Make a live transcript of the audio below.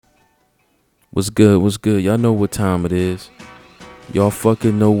What's good? What's good? Y'all know what time it is. Y'all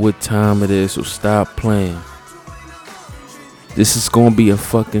fucking know what time it is, so stop playing. This is gonna be a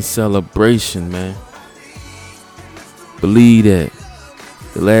fucking celebration, man. Believe that.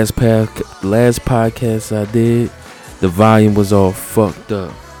 The last podcast I did, the volume was all fucked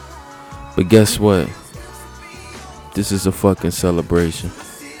up. But guess what? This is a fucking celebration.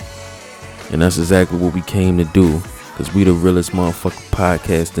 And that's exactly what we came to do. Cause we the realest motherfucking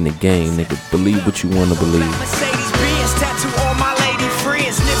podcast in the game, nigga. Believe what you wanna believe. Mercedes-Benz, tattoo all my lady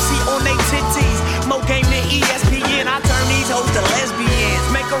friends. Nipsey on they titties. Mo game to ESPN. I turn these hoes to lesbians.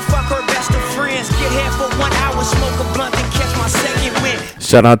 Make her fuck her best of friends. Get here for 1 hour, smoke a blunt and catch my second win.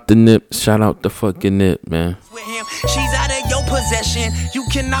 Shout out the Nip. Shout out the fucking Nip, man. With him, she's out of your possession. You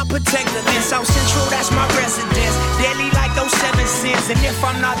cannot protect her. Then South Central, that's my residence. Deadly like those 7 cents. And if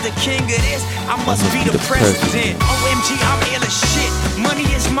I'm not the king of this, I must be the president. OMG, I'm ill as shit. Money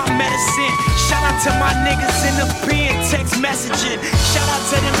is my medicine. Shout out to my niggas in the pen, text messaging. Shout out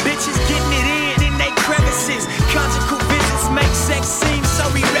to them bitches getting it in they crevices. Conjugal visits make sex seem so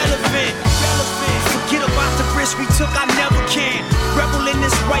irrelevant. Forget about the risk we took, I never can. Rebel in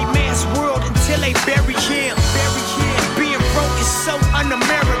this white man's world until they bury him. Being broke is so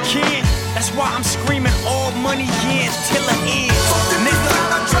un-American. That's why I'm screaming all money in till the end. Nigga,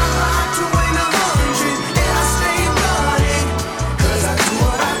 I try to win 100 and I stay bloody. Cause I do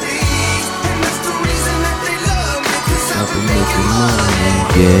what I need. And that's the reason that they love me. Cause I've been making money.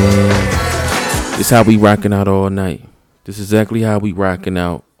 Yeah. This how we rocking out all night. This is exactly how we rocking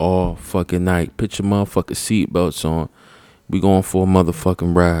out all fucking night. Put your motherfucking seatbelts on. We going for a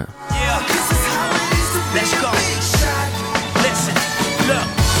motherfucking ride. Yeah, let's go. Listen, look,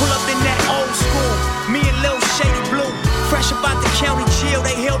 pull up in that old school. Me and Lil Shady Blue, fresh about the county jail.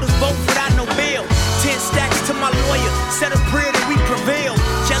 They held us both without no bail. 10 stacks to my lawyer, said a prayer that we prevail.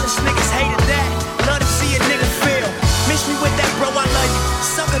 Jealous niggas hated that, love to see a nigga fail. Miss me with that, bro, I love you.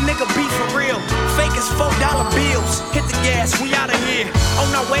 Suck a nigga, be for real. Fake as $4 bills. Hit the gas, we out of here. On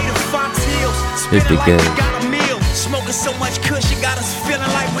our way to Fox Hills. Spinning like we got a meal. Smoking so much kush, it got us feeling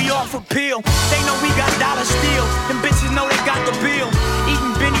like we off a pill. They know we got dollar still. Them bitches know they got the bill.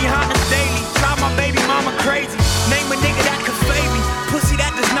 Eating Benihana's daily. Drive my baby mama crazy. Name a nigga that could fade me. Pussy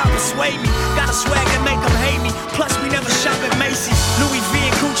that does not persuade me. Got a swag that make them hate me. Plus we never shop at Macy's. Louis V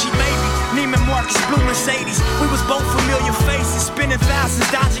and Gucci baby. Neiman Marcus, blue Mercedes. We was both familiar faces. Spending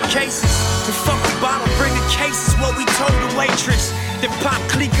thousands, dodging cases. And fuck a bottle, bring the cases. What we told the waitress. Then pop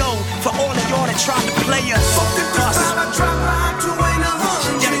Clico for all of y'all that tried to play us. Fuck the cause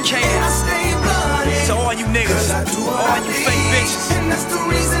dedicated to all you niggas, all you fake bitches.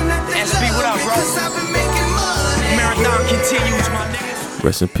 SB, what up, bro? Marathon continues, my niggas.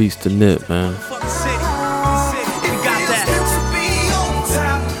 Rest in peace to Nip, man. Fuck the city. We got that.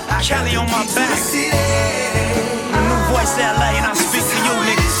 Cali on my back. New voice LA, and I speak to you,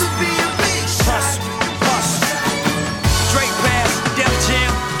 niggas. Hustle. Drake Pass, Def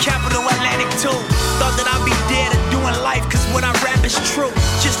Jam, Capital Atlantic 2. Thought that I'd be dead or doing life, cause what I rap is true.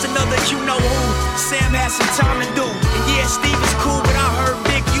 Just another you know who. Sam had some time to do. And yeah, Steve is cool, but I heard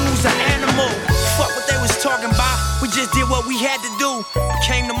Big U's an animal. Fuck what they was talking about. We just did what we had to do.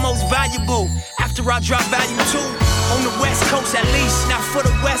 Became the most valuable after I dropped Volume 2. On the West Coast at least. Now for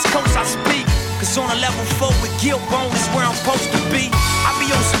the West Coast I speak. Cause on a level 4 with guilt bone is where I'm supposed to be. I be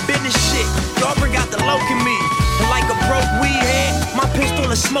on some business shit. Y'all bring out the loc in me. And like a broke weed head, my pistol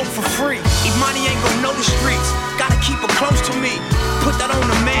is smoke for free. Imani ain't gon' know the streets. Gotta keep her close to me. Put that on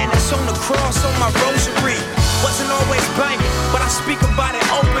the man that's on the cross on my rosary. Wasn't always banging, but I speak about it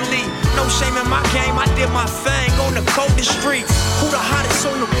openly. No shame in my game, I did my thing on the coldest streets. Who the hottest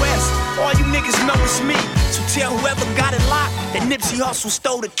on the West? All you niggas know it's me. So tell whoever got it locked that Nipsey Hussle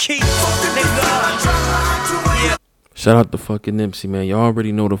stole the key. Yeah. Shout out to fucking Nipsey, man. Y'all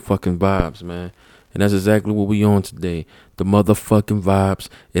already know the fucking vibes, man. And that's exactly what we on today. The motherfucking vibes.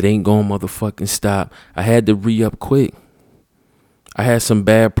 It ain't gonna motherfucking stop. I had to re-up quick. I had some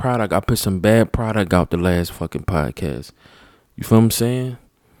bad product. I put some bad product out the last fucking podcast. You feel what I'm saying?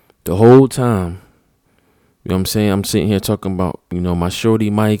 The whole time. You know what I'm saying? I'm sitting here talking about, you know, my shorty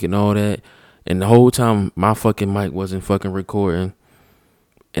mic and all that. And the whole time, my fucking mic wasn't fucking recording.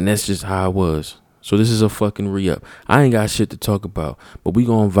 And that's just how it was. So this is a fucking re-up. I ain't got shit to talk about. But we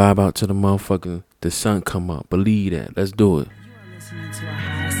gonna vibe out to the motherfucking, the sun come up. Believe that. Let's do it. You are listening to a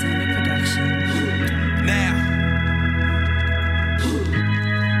High Standard production. Now,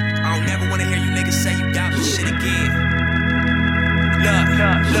 I don't never wanna hear you niggas say you doubt this shit again.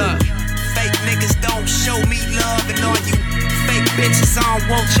 Look, fake niggas don't show me love, and all you fake bitches, I don't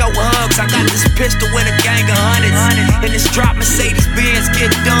want your hugs. I got this pistol with a gang of hundreds, and this drop Mercedes-Benz get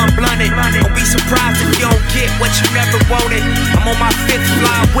done blunted. Don't be I'm on my 5th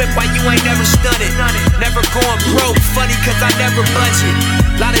fly whip while you ain't never stunted. Never going broke, funny cause I never budget.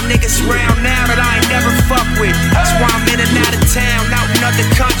 Lot of niggas round now that I ain't never fuck with. That's why I'm in and out of town, out in other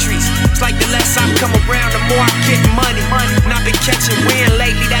countries. It's like the less I come around, the more I get money. And I've been catching wind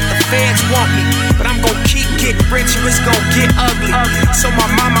lately that the fans want me. But I'm gon' keep getting rich or it's gon' get ugly. So my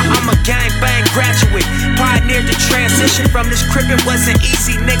mama, I'm a gangbang graduate. Pioneered the transition from this crib, it wasn't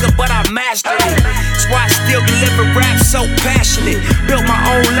easy, nigga, but I mastered it. That's why I still deliver rap so passionate. Built my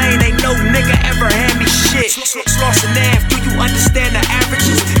own lane, ain't no nigga ever hand me shit. Sloss and Nav, do you understand the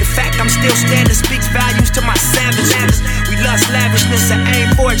averages? The fact I'm still standing speaks values to my savages. We lust lavishness and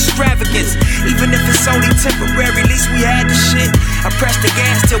aim for extravagance. Even if it's only temporary, at least we had the shit. I pressed the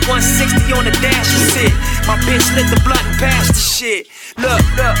gas till 160 on the dash and sit. My bitch lit the blunt and passed the shit. Look,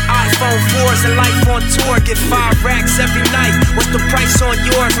 iPhone 4s and life on tour. Get 5 racks every night. What's the price on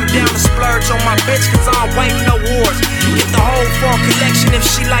yours? I'm down to splurge on my bitch cause I don't wait no wars. Get the whole fall collection if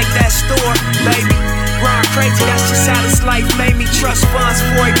she like that store, baby. Grind crazy, that's just how this life made me. Trust funds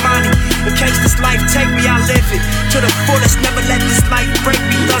for Imani. In case this life take me, I live it to the fullest. Never let this life break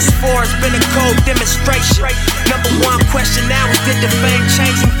me. Thus far, it's been a cold demonstration. Number one question now is, did the fame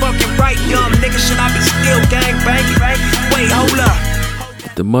change me? Fucking right, young nigga, should I be still gang banging? Wait, hold up.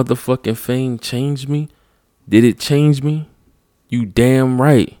 The motherfucking fame changed me? Did it change me? You damn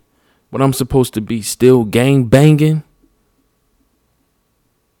right. But I'm supposed to be still gang banging?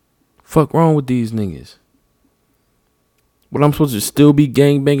 Fuck wrong with these niggas? But I'm supposed to still be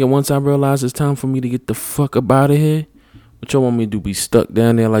gang banging once I realize it's time for me to get the fuck up out of here? What y'all want me to do? Be stuck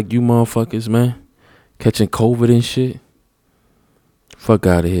down there like you motherfuckers, man? Catching COVID and shit? Fuck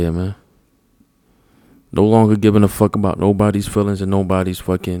out of here, man. No longer giving a fuck about nobody's feelings and nobody's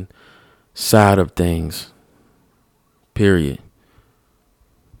fucking side of things. Period.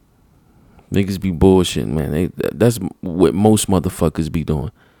 Niggas be bullshitting, man. That's what most motherfuckers be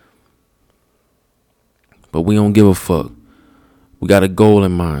doing. But we don't give a fuck. We got a goal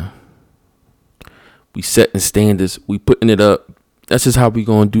in mind. We setting standards. We putting it up. That's just how we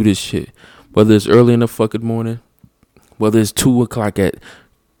gonna do this shit. Whether it's early in the fucking morning, whether it's 2 o'clock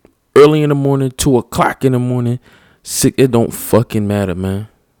early in the morning, 2 o'clock in the morning, it don't fucking matter, man.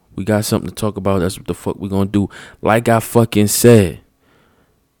 We got something to talk about. That's what the fuck we gonna do. Like I fucking said,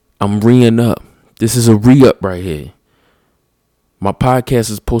 I'm re-ing up. This is a re-up right here. My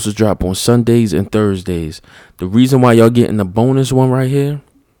podcast is supposed to drop on Sundays and Thursdays. The reason why y'all getting the bonus one right here,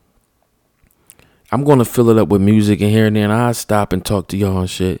 I'm going to fill it up with music and here and there, and I'll stop and talk to y'all and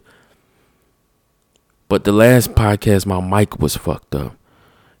shit. But the last podcast, my mic was fucked up.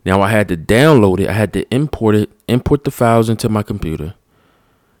 Now I had to download it. I had to import the files into my computer.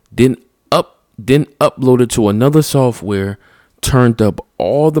 Then upload it to another software, turned up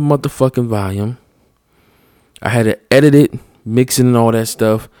all the motherfucking volume. I had to edit it, mixing and all that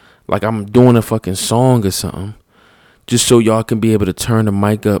stuff like I'm doing a fucking song or something, just so y'all can be able to turn the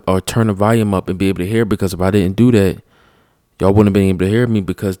mic up or turn the volume up and be able to hear. Because if I didn't do that, y'all wouldn't have been able to hear me,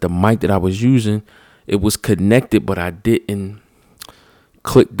 because the mic that I was using, it was connected, but I didn't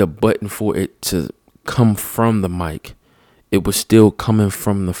click the button for it to come from the mic. It was still coming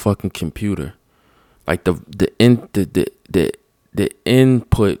from the fucking computer. Like the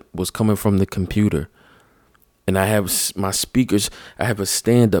input was coming from the computer. And I have my speakers, I have a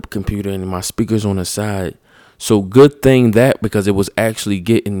stand-up computer and my speakers on the side. So good thing that, because it was actually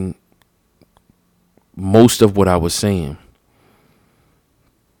getting most of what I was saying.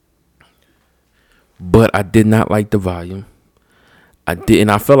 But I did not like the volume. I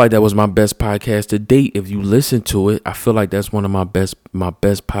felt like that was my best podcast to date. If you listen to it, I feel like that's one of my best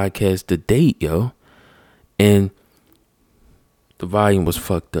podcasts to date, yo. And the volume was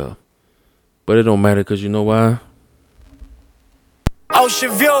fucked up. But it don't matter, because you know why? Ocean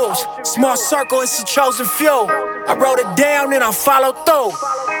views, small circle, it's a chosen few. I wrote it down and I followed through.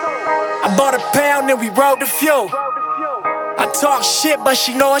 I bought a pound and we rode the few. I talk shit, but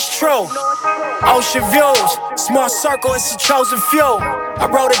she know it's true. Ocean views, small circle, it's a chosen few. I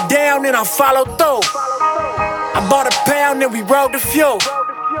wrote it down and I followed through. I bought a pound and we rode the few.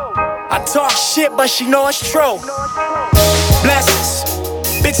 I talk shit, but she know it's true. Blessings,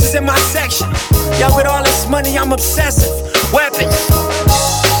 bitches in my section. Yo, with all this money, I'm obsessive. Weapons,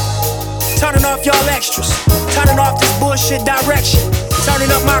 turning off y'all extras. Turning off this bullshit direction.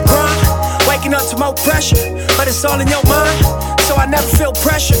 Turning up my grind, waking up to more pressure. But it's all in your mind, so I never feel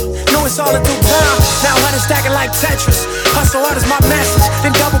pressure. Know it's all in due time. Now 100 stacking like Tetris. Hustle hard is my message,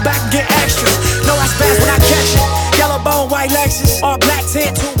 then double back and get extras. Know I spaz when I catch it. Yellow bone, white Lexus, all black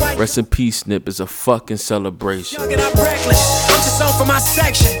tint, 2 white. Rest in peace, Snip is a fucking celebration. Young and I'm reckless. I'm just on for my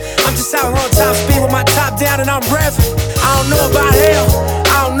section. I'm I'm just out here on top speed with my top down and I'm revving. I don't know about hell,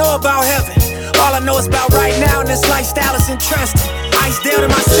 I don't know about heaven. All I know is about right now, and this lifestyle is interesting. Ice down in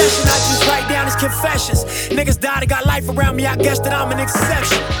my session, I just write down his confessions. Niggas died and got life around me, I guess that I'm an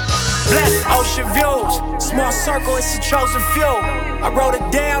exception. Blessed ocean views, small circle, it's a chosen few. I wrote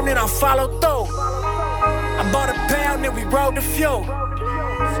it down and I followed through. I bought a pound and we rode the fuel.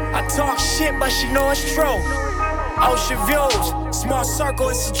 I talk shit, but she know it's true. Ocean views, small circle,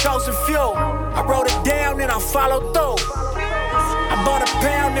 it's a chosen few. I wrote it down and I followed through. I bought a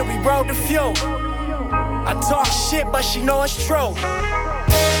pound and we rode the fuel. I talk shit, but she know it's true.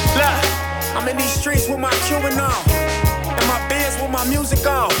 Look, I'm in these streets with my Cuban on, and my biz with my music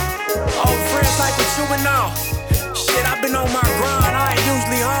on. Old friends like what you and all. Shit, I've been on my grind, I ain't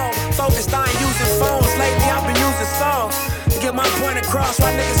usually home. Focused, I ain't using phones. Lately, I've been using songs to get my point across. Why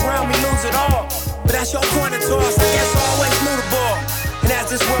niggas around me lose it all? But that's your point of toss, I guess I always move the ball. And as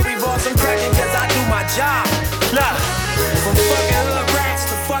this world revolves, I'm cracking cause I do my job. Look, from fucking hood rats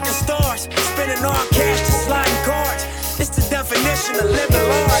to fucking stars, spending all cash to sliding cards. It's the definition of living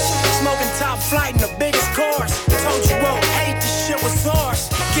large. Smoking top flight in the biggest cars. Told you roll 8, this shit was ours.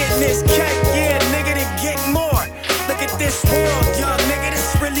 Getting this cake, yeah, nigga, then get more. Look at this world, young nigga,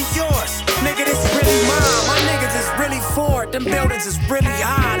 this really yours. Nigga, this really mine. My niggas is really for it. Them buildings is really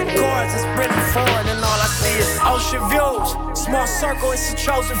high. Them cars is really foreign. And all I see is ocean views. Small circle, it's a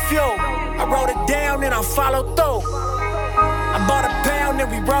chosen few. I wrote it down and I followed through. I bought a pound and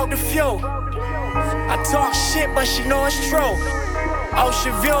we rode the fuel. I talk shit, but she know it's true.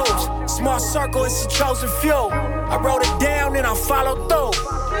 Ocean views, small circle, it's a chosen few. I wrote it down and I followed through.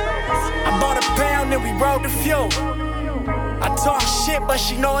 I bought a pound and we rode the fuel. I talk shit, but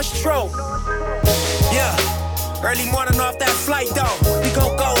she know it's true. Yeah, early morning off that flight though. We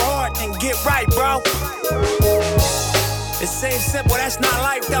gon' go hard and get right, bro. It seems simple, that's not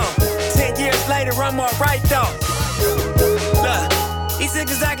life though. 10 years later, I'm alright though. Look, these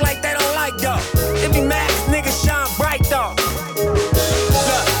niggas act like they don't like though. It be mad cause niggas shine bright though.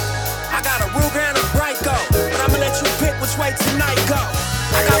 Look, I got a Ruger and a Brico, but I'ma let you pick which way tonight go.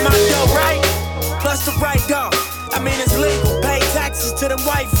 I got my dough right, plus the right dough. I mean it's legal, pay taxes to them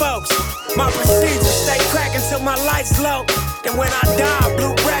white folks. My procedure, stay crackin' till my lights low. And when I die,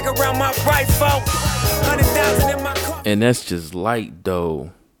 blue rag around my right folk. 100,000 in my car. And that's just light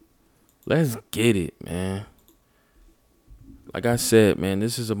though. Let's get it, man. Like I said, man,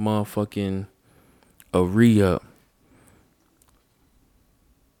 this is a motherfucking a re-up.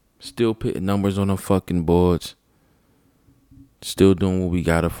 Still putting numbers on the fucking boards. Still doing what we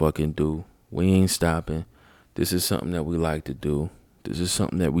gotta fucking do. We ain't stopping. This is something that we like to do. This is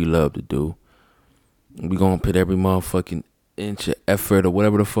something that we love to do. We gonna put every motherfucking inch of effort or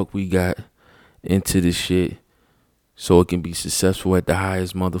whatever the fuck we got into this shit so it can be successful at the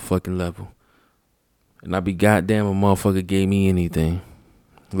highest motherfucking level. And I be goddamn a motherfucker gave me anything.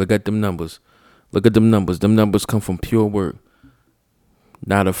 Look at them numbers. Look at them numbers. Them numbers come from pure work.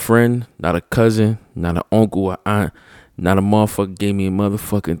 Not a friend, not a cousin, not an uncle or aunt, not a motherfucker gave me a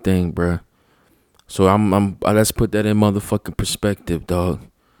motherfucking thing, bruh. So let's put that in motherfucking perspective, dog.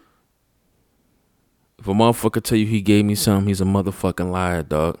 If a motherfucker tell you he gave me something, he's a motherfucking liar,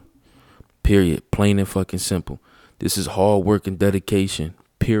 dog. Period. Plain and fucking simple. This is hard work and dedication.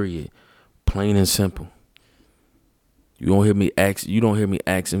 Period. Plain and simple. You don't hear me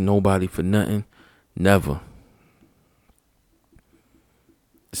asking nobody for nothing. Never.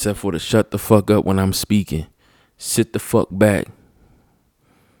 Except for to shut the fuck up when I'm speaking. Sit the fuck back.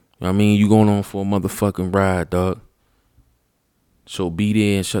 You know what I mean? You going on for a motherfucking ride, dog. So be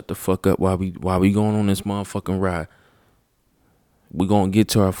there and shut the fuck up while we going on this motherfucking ride. We gonna get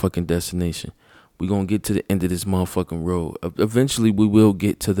to our fucking destination. We gonna get to the end of this motherfucking road. Eventually we will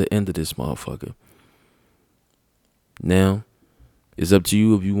get to the end of this motherfucker. Now, it's up to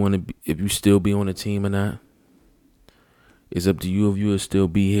you if you still be on the team or not. It's up to you if you will still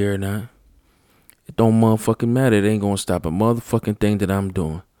be here or not. It don't motherfucking matter. It ain't gonna stop a motherfucking thing that I'm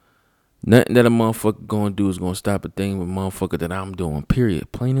doing. Nothing that a motherfucker gonna do is gonna stop a thing with motherfucker that I'm doing.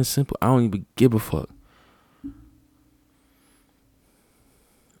 Period. Plain and simple. I don't even give a fuck.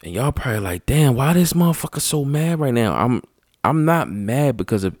 And y'all probably like, damn, why this motherfucker so mad right now? I'm not mad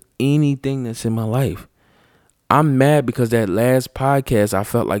because of anything that's in my life. I'm mad because that last podcast, I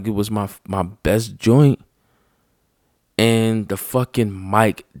felt like it was my best joint. And the fucking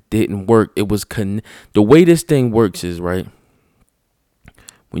mic didn't work. It was the way this thing works is, right?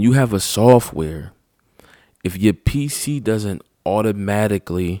 When you have a software, if your PC doesn't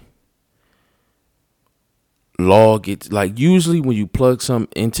automatically log it, like usually when you plug something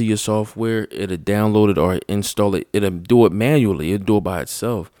into your software, it'll download it or install it. It'll do it manually. It'll do it by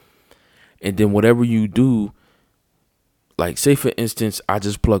itself. And then whatever you do, like say for instance, I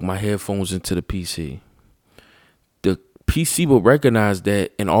just plug my headphones into the PC. The PC will recognize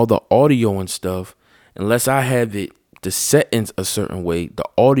that and all the audio and stuff, unless I have it the settings a certain way, the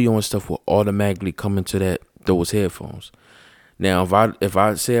audio and stuff will automatically come into those headphones. Now if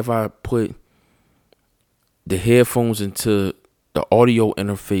I put the headphones into the audio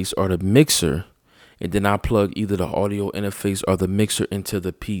interface or the mixer, and then I plug either the audio interface or the mixer into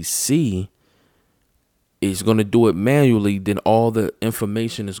the PC, it's going to do it manually. Then all the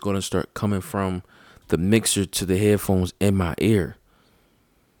information is going to start coming from the mixer to the headphones in my ear.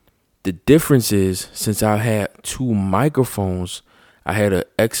 The difference is, since I had two microphones, I had an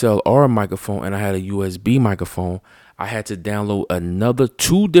XLR microphone and I had a USB microphone, I had to download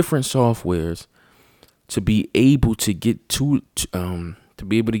two different softwares to be able to get to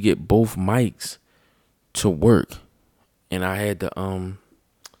be able to get both mics to work. And I had to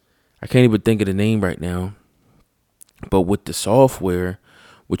I can't even think of the name right now, but with the software,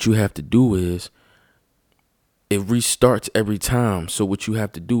 what you have to do is it restarts every time. So what you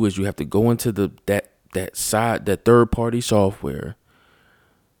have to do is you have to go into that third party software,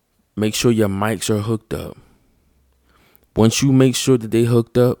 make sure your mics are hooked up. Once you make sure that they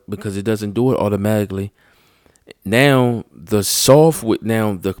hooked up, because it doesn't do it automatically, now the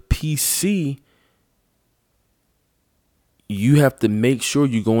PC, you have to make sure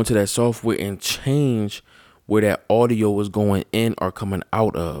you go into that software and change where that audio is going in or coming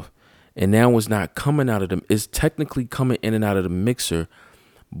out of. And now it's not coming out of them. It's technically coming in and out of the mixer,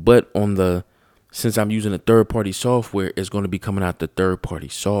 but since I'm using a third party software, it's going to be coming out the third party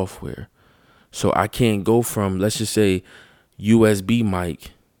software. So I can't go from, let's just say, USB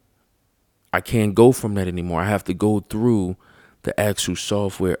mic. I can't go from that anymore. I have to go through the actual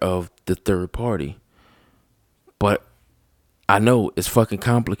software of the third party. But I know it's fucking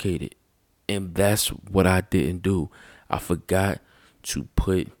complicated. And that's what I didn't do. I forgot to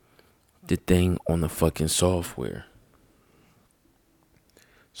put the thing on the fucking software.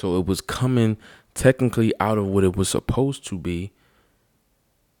 So it was coming technically out of what it was supposed to be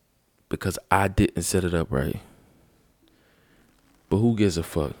because I didn't set it up right. But who gives a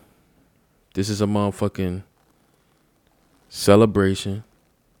fuck? This is a motherfucking celebration.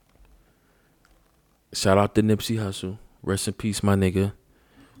 Shout out to Nipsey Hussle. Rest in peace, my nigga.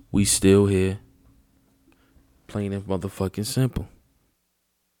 We still here. Plain and motherfucking simple.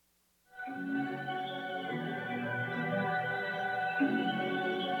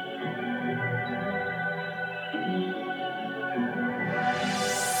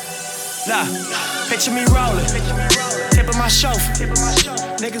 Nah, picture me rolling, tip of my chauffeur.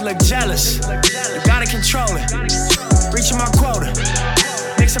 Niggas look jealous, you gotta control it. Reaching my quota,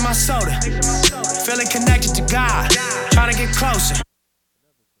 mixing my soda. Feeling connected to God, trying to get closer.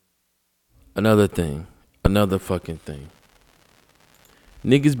 Another fucking thing.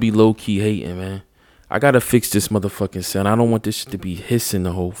 Niggas be low-key hating, man. I gotta fix this motherfucking sound. I don't want this shit to be hissing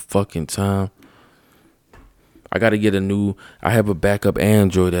the whole fucking time. I gotta get I have a backup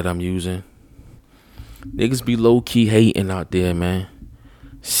Android that I'm using. Niggas be low-key hating out there, man.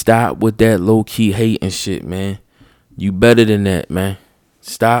 Stop with that low-key hating shit, man. You better than that, man.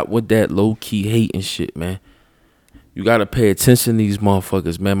 Stop with that low-key hating shit, man. You gotta pay attention to these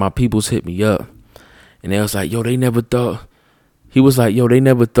motherfuckers, man. My peoples hit me up. And they was like, yo, they never thought. He was like, yo, they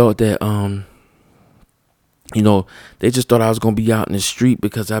never thought that, they just thought I was going to be out in the street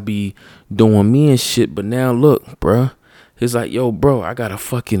because I be doing me and shit. But now look, bruh. He's like, yo, bro, I got a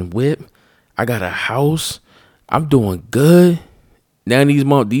fucking whip. I got a house. I'm doing good. Now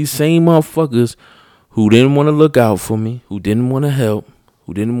these same motherfuckers who didn't want to look out for me, who didn't want to help,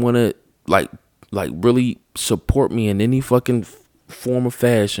 who didn't want to like really support me in any fucking form of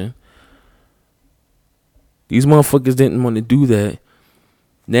fashion. These motherfuckers didn't want to do that.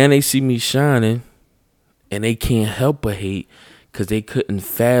 Now they see me shining. And they can't help but hate because they couldn't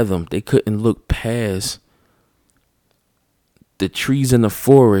fathom. They couldn't look past the trees in the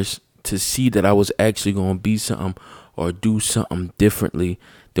forest to see that I was actually going to be something or do something differently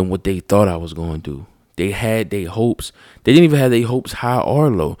than what they thought I was going to do. They had their hopes. They didn't even have their hopes high or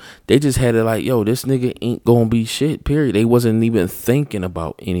low. They just had it like, yo, this nigga ain't going to be shit, period. They wasn't even thinking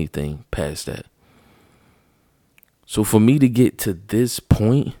about anything past that. So for me to get to this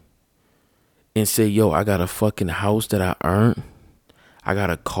point and say, yo, I got a fucking house that I earned. I got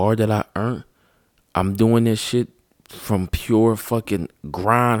a car that I earned. I'm doing this shit from pure fucking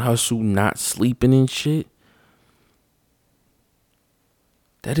grind, hustle, not sleeping and shit.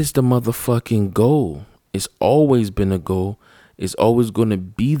 That is the motherfucking goal. It's always been a goal. It's always going to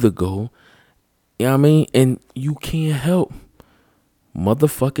be the goal. You know what I mean? And you can't help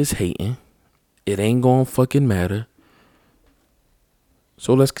motherfuckers hating it ain't gonna fucking matter.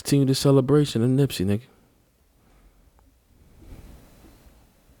 So let's continue the celebration of Nipsey, nigga.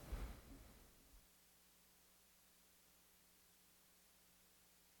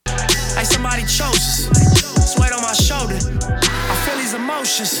 Like somebody chose us. It's weight on my shoulder. I feel these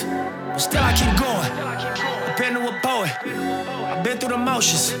emotions, but still I keep going. I've been to a poet. I've been through the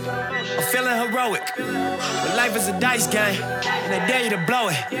motions. I'm feeling heroic. But life is a dice game, and they dare you to blow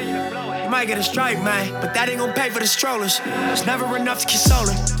it. You might get a strike, man, but that ain't gonna pay for the strollers. It's never enough to console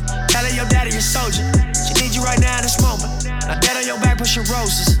her. Telling your daddy a soldier. She needs you right now in this moment. Now dead on your back pushing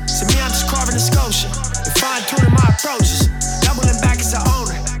roses. To me, I'm just carving a sculpture and fine-tuning my approaches. Doubling back as an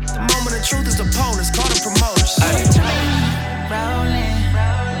owner. The moment of truth is opponents, call them promoters. Rolling,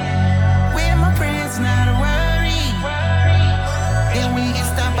 with my friends, not a worry. Then we get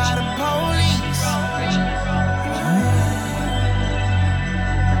stopped by the police.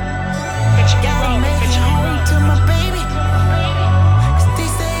 Gotta make it home to my baby. 'Cause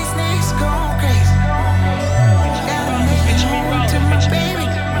these days niggas going crazy. Gotta make it home to my baby.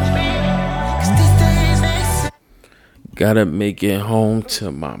 'Cause these days niggas. Gotta make it home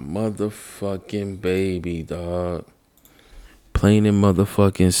to my motherfucking baby, dog. Plain and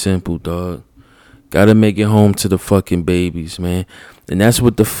motherfucking simple, dog. Gotta make it home to the fucking babies, man. And that's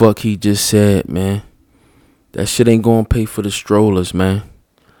what the fuck he just said, man. That shit ain't gonna pay for the strollers, man.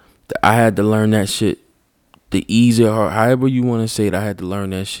 I had to learn that shit the easy, hard, however you want to say it. I had to learn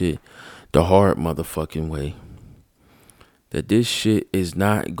that shit the hard motherfucking way. That this shit is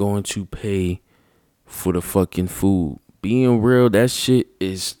not going to pay for the fucking food. Being real, that shit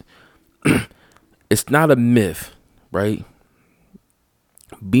is it's not a myth, right?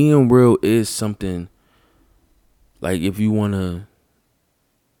 Being real is something, like, if you want to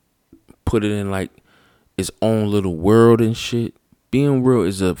put it in like its own little world and shit, being real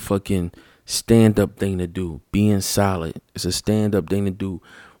is a fucking stand-up thing to do. Being solid is a stand-up thing to do,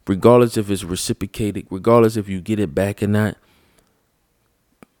 regardless if it's reciprocated, regardless if you get it back or not.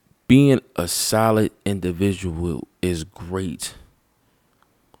 Being a solid individual is great,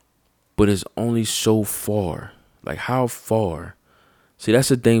 but it's only so far. Like, how far? See, that's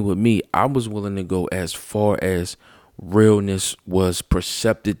the thing with me. I was willing to go as far as realness was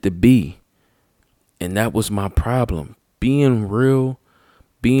perceived to be, and that was my problem. Being real,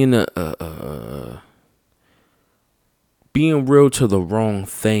 being being real to the wrong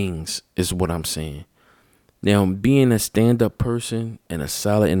things is what I'm saying. Now, being a stand-up person and a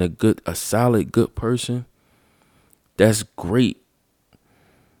solid good person, that's great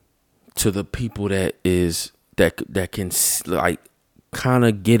to the people that can like kind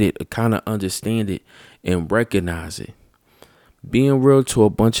of get it, kind of understand it and recognize it. Being real to a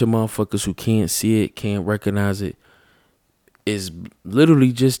bunch of motherfuckers who can't see it, can't recognize it, is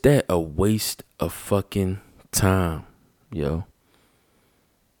literally just that, a waste of fucking time, yo.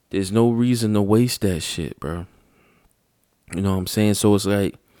 There's no reason to waste that shit, bro. You know what I'm saying? So it's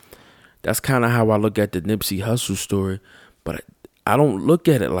like, that's kind of how I look at the Nipsey Hussle story, but I don't look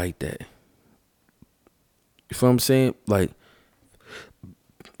at it like that. You feel what I'm saying? Like,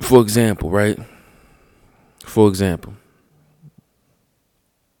 for example, right? For example,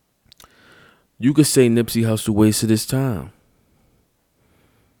 you could say Nipsey Hussle wasted his time.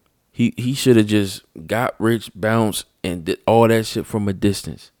 He should have just got rich, bounced, and did all that shit from a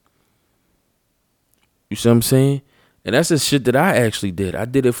distance. You see what I'm saying? And that's the shit that I actually did. I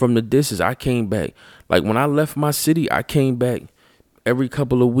did it from the distance. I came back. Like, when I left my city, I came back every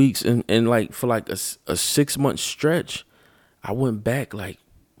couple of weeks, and like for like a 6-month stretch, I went back like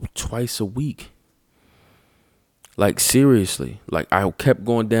twice a week. Like, seriously. Like, I kept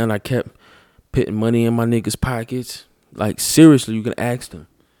going down. I kept putting money in my niggas' pockets. Like, seriously, you can ask them.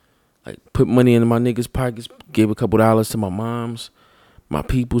 Like, put money in my niggas' pockets, gave a couple dollars to my moms, my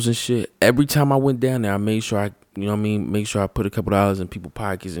peoples and shit. Every time I went down there, I made sure make sure I put a couple dollars in people's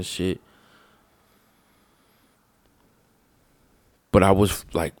pockets and shit. But I was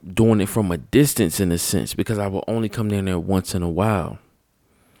like doing it from a distance in a sense, because I would only come down there once in a while.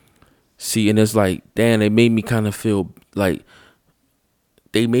 See, and it's like, damn, they made me kind of feel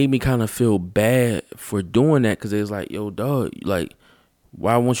bad for doing that, because it was like, yo, dog, like,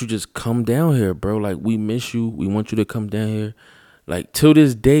 why won't you just come down here, bro? Like, we miss you. We want you to come down here. Like, till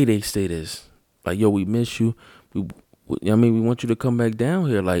this day, they say this. Like, yo, we miss you. We want you to come back down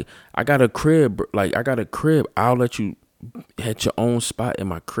here. Like, I got a crib. I'll let you hit your own spot in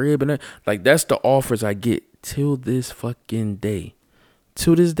my crib. And like, that's the offers I get till this fucking day.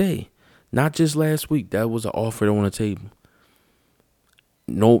 Till this day. Not just last week. That was an offer on the table.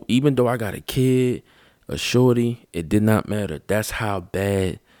 No, even though I got a kid, a shorty, it did not matter. That's how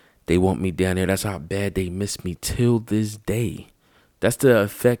bad they want me down there. That's how bad they miss me till this day. That's the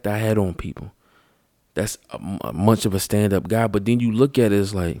effect I had on people. That's much of a stand-up guy. But then you look at it,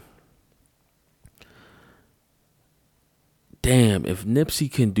 it's like, damn, if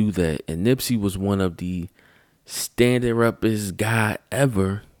Nipsey can do that, and Nipsey was one of the stand-up-est guy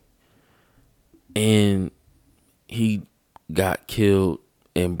ever, and he got killed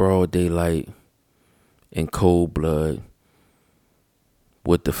in broad daylight, in cold blood,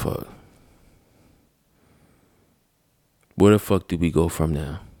 what the fuck? Where the fuck do we go from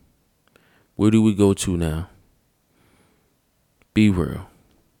now? Where do we go to now? Be real.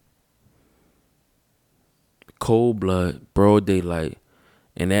 Cold blood, broad daylight,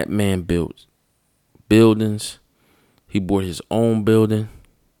 and that man built buildings. He bought his own building.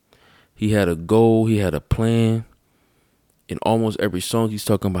 He had a goal. He had a plan. In almost every song, he's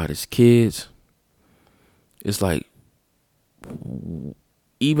talking about his kids. It's like,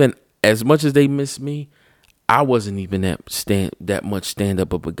 even as much as they miss me, I wasn't even that much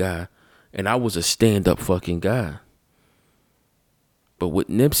stand-up of a guy. And I was a stand-up fucking guy. But what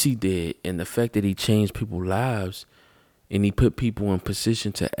Nipsey did, and the fact that he changed people's lives, and he put people in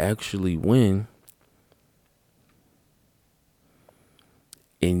position to actually win,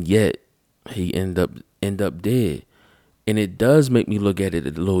 and yet he end up dead. And it does make me look at it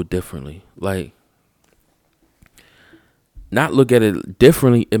a little differently. Like, not look at it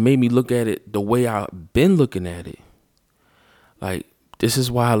differently, it made me look at it the way I've been looking at it. Like, this is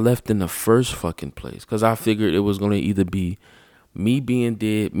why I left in the first fucking place. Because I figured it was going to either be me being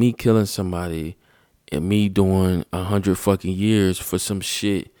dead, me killing somebody, and me doing 100 fucking years for some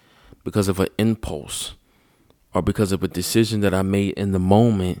shit because of an impulse or because of a decision that I made in the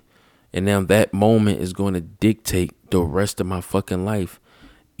moment. And now that moment is going to dictate the rest of my fucking life,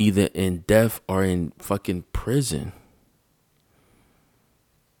 either in death or in fucking prison.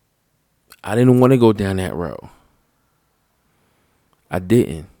 I didn't want to go down that road. I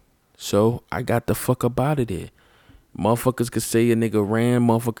didn't. So I got the fuck up out of there. Motherfuckers could say a nigga ran.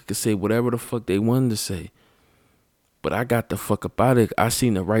 Motherfuckers could say whatever the fuck they wanted to say. But I got the fuck up out of it. I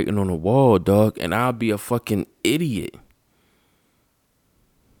seen the writing on the wall, dog. And I'll be a fucking idiot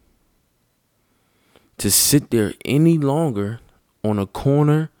to sit there any longer on a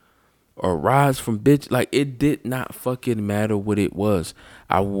corner or rise from bitch. Like, it did not fucking matter what it was.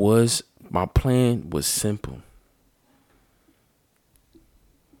 My plan was simple.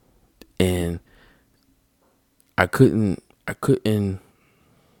 And I couldn't,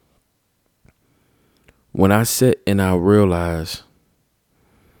 when I sat and I realized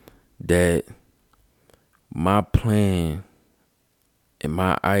that my plan and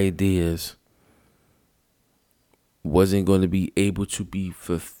my ideas wasn't going to be able to be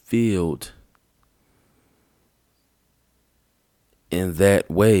fulfilled in that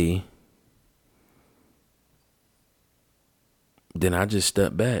way, then I just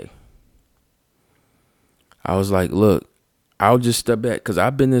stepped back. I was like, look, I'll just step back, because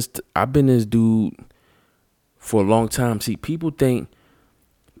I've been this dude for a long time. See, people think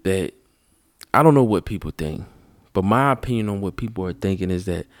that, I don't know what people think, but my opinion on what people are thinking is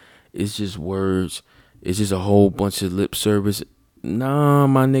that it's just words. It's just a whole bunch of lip service. Nah,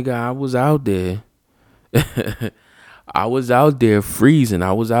 my nigga, I was out there. I was out there freezing.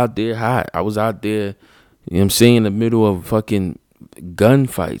 I was out there hot. I was out there, you know what I'm saying, in the middle of fucking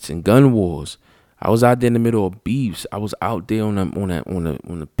gunfights and gun wars. I was out there in the middle of beefs. I was out there on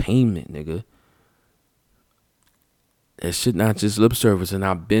the pavement, nigga. That shit not just lip service. And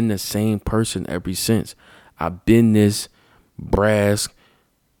I've been the same person ever since. I've been this brass,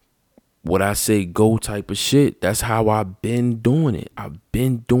 what I say go type of shit. That's how I've been doing it. I've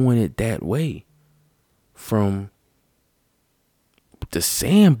been doing it that way. From the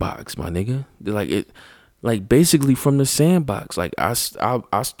sandbox, my nigga. Like basically from the sandbox. Like I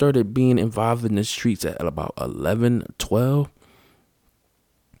started being involved in the streets at about 11, 12.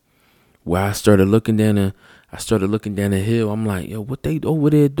 Where I started looking down the hill. I'm like, yo, what they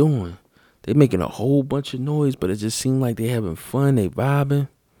over there doing? They making a whole bunch of noise, but it just seemed like they having fun. They vibing.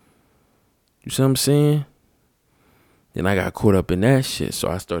 You see what I'm saying? Then I got caught up in that shit. So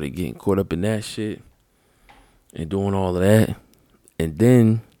I started getting caught up in that shit and doing all of that. And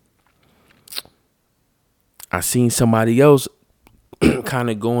then I seen somebody else kind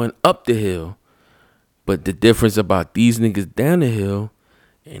of going up the hill. But the difference about these niggas down the hill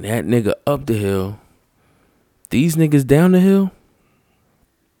and that nigga up the hill, these niggas down the hill,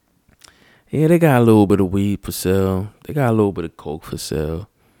 yeah, they got a little bit of weed for sale. They got a little bit of coke for sale.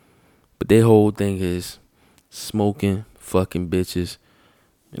 But their whole thing is smoking, fucking bitches.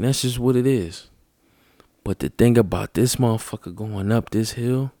 And that's just what it is. But the thing about this motherfucker going up this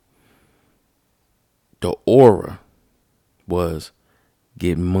hill, the aura was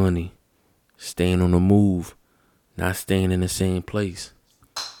getting money, staying on the move, not staying in the same place.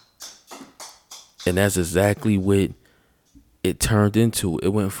 And that's exactly what it turned into. It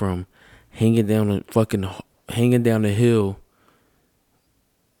went from hanging down the hill,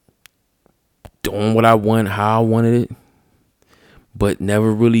 doing what I want, how I wanted it, but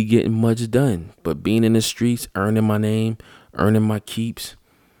never really getting much done. But being in the streets, earning my name, earning my keeps,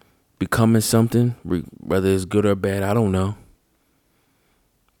 becoming something, whether it's good or bad, I don't know.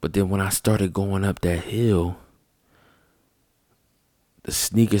 But then when I started going up that hill, the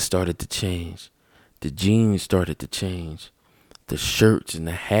sneakers started to change. The jeans started to change. The shirts and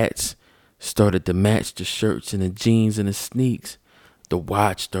the hats started to match the shirts and the jeans and the sneaks. The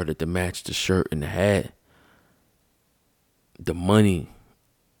watch started to match the shirt and the hat. The money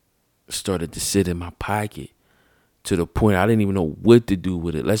started to sit in my pocket to the point I didn't even know what to do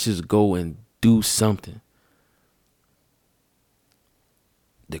with it. Let's just go and do something.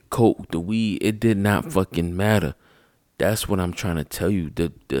 The coke, the weed, it did not fucking matter. That's what I'm trying to tell you.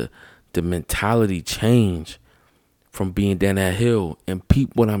 The mentality changed from being down that hill. And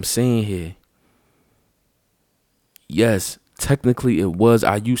peep what I'm saying here. Yes, technically it was.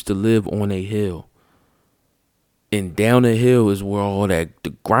 I used to live on a hill. And down the hill is where all that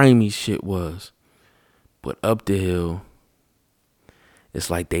the grimy shit was. But up the hill, it's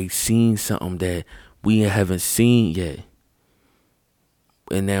like they seen something that we haven't seen yet.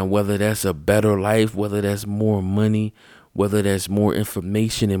 And now whether that's a better life, whether that's more money, whether that's more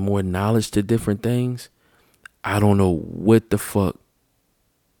information and more knowledge to different things, I don't know what the fuck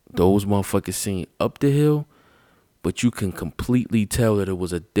those motherfuckers seen up the hill, but you can completely tell that it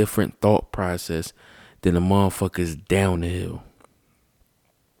was a different thought process than the motherfuckers down the hill.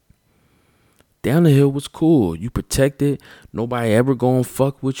 Down the hill was cool. You protected. Nobody ever gonna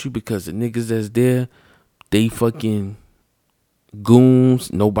fuck with you because the niggas that's there, they fucking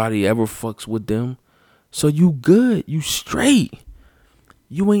goons. Nobody ever fucks with them. So you good. You straight.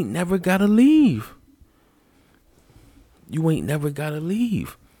 You ain't never gotta leave. You ain't never gotta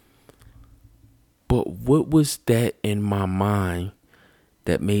leave. But what was that in my mind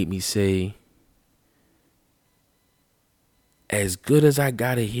that made me say, as good as I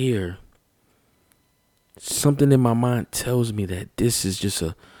got it here, something in my mind tells me that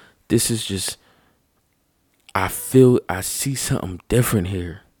I see something different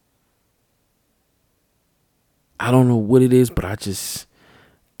here. I don't know what it is, but I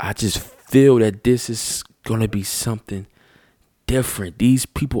just feel that this is gonna be something different. These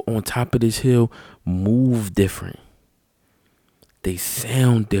people on top of this hill move different. They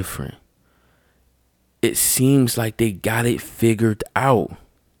sound different. It seems like they got it figured out.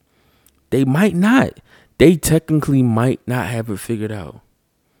 They might not. They technically might not have it figured out.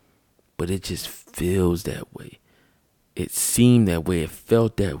 But it just feels that way. It seemed that way. It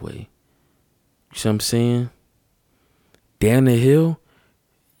felt that way. You see what I'm saying? Down the hill,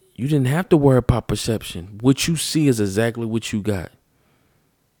 you didn't have to worry about perception. What you see is exactly what you got.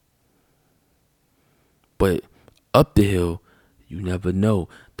 But up the hill, you never know.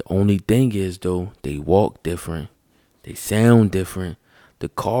 The only thing is, though, they walk different. They sound different. The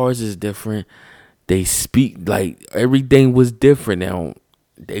cars is different. They speak like everything was different. Now,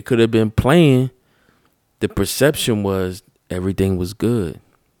 they could have been playing. The perception was everything was good.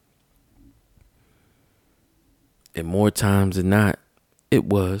 And more times than not, it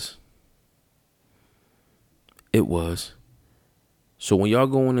was. It was. So when y'all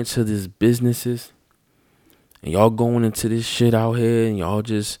going into these businesses and y'all going into this shit out here and y'all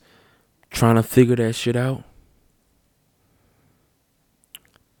just trying to figure that shit out,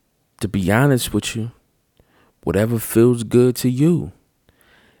 to be honest with you, whatever feels good to you.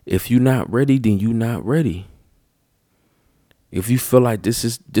 If you're not ready, then you're not ready. If you feel like this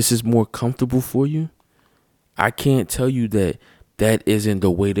is more comfortable for you, I can't tell you that that isn't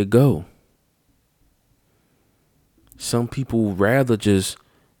the way to go. Some people rather just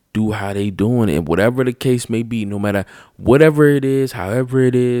do how they doing it, and whatever the case may be, no matter whatever it is,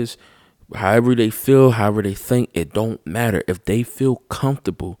 however they feel, however they think, it don't matter. If they feel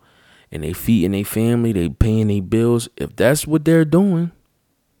comfortable and they feeding their family, they paying their bills, if that's what they're doing,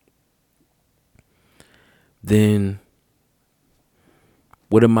 then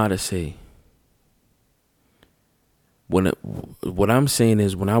what am I to say? What I'm saying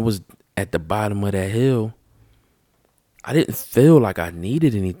is, when I was at the bottom of that hill, I didn't feel like I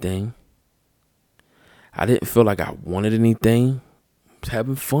needed anything. I didn't feel like I wanted anything. I was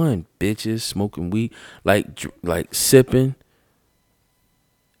having fun, bitches, smoking weed, like sipping.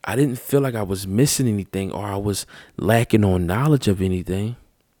 I didn't feel like I was missing anything or I was lacking on knowledge of anything.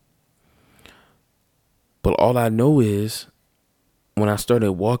 But all I know is when I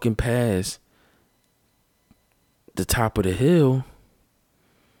started walking past the top of the hill,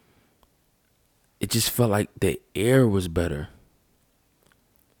 it just felt like the air was better.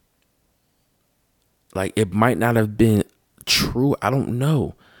 Like, it might not have been true, I don't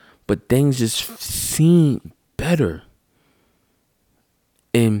know, but things just seemed better.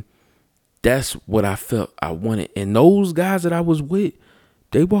 And that's what I felt I wanted. And those guys that I was with,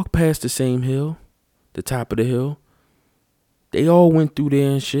 they walked past the same hill, the top of the hill. They all went through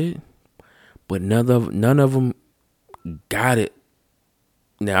there and shit, but none of them got it.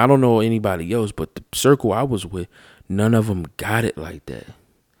 Now, I don't know anybody else, but the circle I was with, none of them got it like that.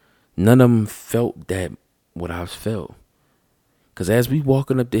 None of them felt that what I felt. Because as we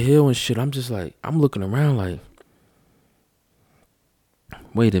walking up the hill and shit, I'm just like, I'm looking around like,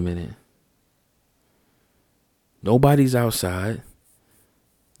 wait a minute. Nobody's outside.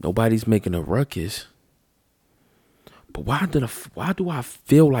 Nobody's making a ruckus. But why do I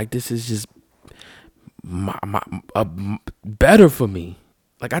feel like this is just better for me?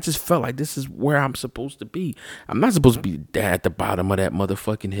 Like, I just felt like this is where I'm supposed to be. I'm not supposed to be at the bottom of that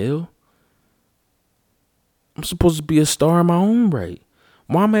motherfucking hill. I'm supposed to be a star in my own right.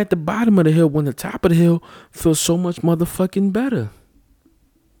 Why am I at the bottom of the hill when the top of the hill feels so much motherfucking better?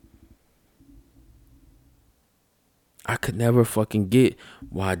 I could never fucking get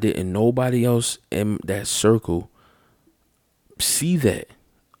why didn't nobody else in that circle see that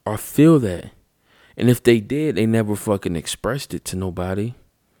or feel that. And if they did, they never fucking expressed it to nobody.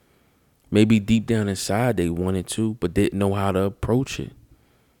 Maybe deep down inside they wanted to, but didn't know how to approach it.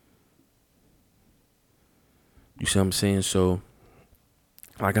 You see what I'm saying? So,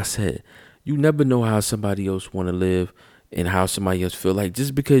 like I said, you never know how somebody else want to live and how somebody else feel. Like,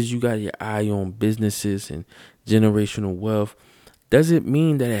 just because you got your eye on businesses and generational wealth doesn't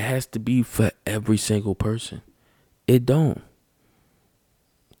mean that it has to be for every single person. It don't.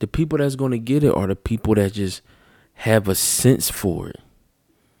 The people that's going to get it are the people that just have a sense for it.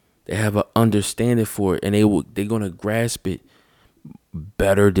 They have an understanding for it, and they're going to grasp it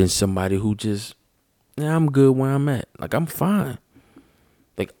better than somebody who just, I'm good where I'm at. Like, I'm fine.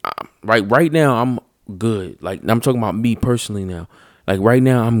 Like, right now, I'm good. Like, I'm talking about me personally now. Like, right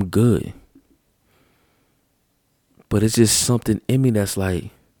now, I'm good. But it's just something in me that's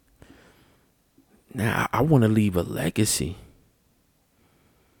like, I want to leave a legacy.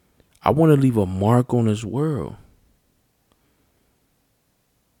 I want to leave a mark on this world.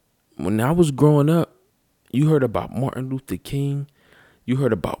 When I was growing up, you heard about Martin Luther King. You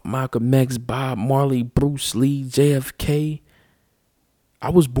heard about Malcolm X, Bob Marley, Bruce Lee, JFK. I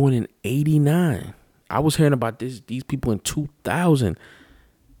was born in 89. I was hearing about these people in 2000.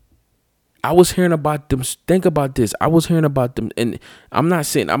 I was hearing about them. Think about this. I was hearing about them. And I'm going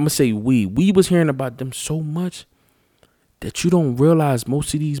to say we was hearing about them so much that you don't realize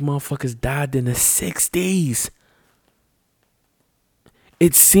most of these motherfuckers died in the 60s.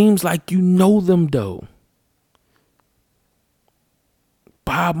 It seems like you know them, though.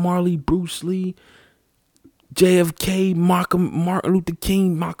 Bob Marley, Bruce Lee, JFK, Martin Luther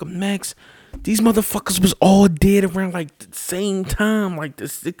King, Malcolm X. These motherfuckers was all dead around like the same time, like the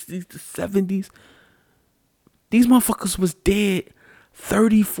 60s, the 70s. These motherfuckers was dead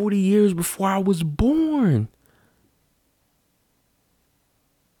 30, 40 years before I was born.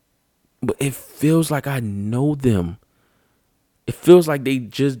 But it feels like I know them. It feels like they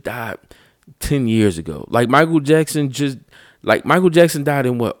just died 10 years ago. Like Michael Jackson died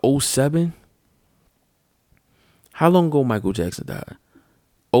in what, 07? How long ago Michael Jackson died?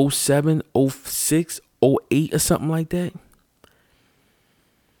 07, 06, 08 or something like that?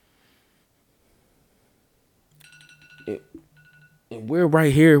 And we're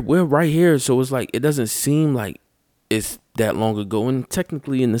right here. So it's like, it doesn't seem like it's that long ago. And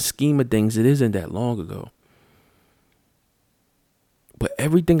technically in the scheme of things, it isn't that long ago. But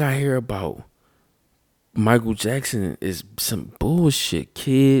everything I hear about Michael Jackson is some bullshit.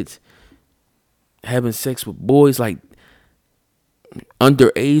 Kids having sex with boys, like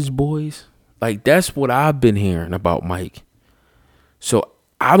underage boys. Like, that's what I've been hearing about Mike. So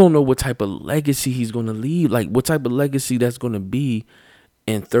I don't know what type of legacy he's going to leave. Like, what type of legacy that's going to be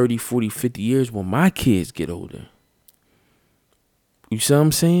in 30, 40, 50 years when my kids get older. You see what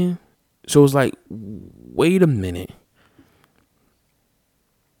I'm saying? So it's like, wait a minute.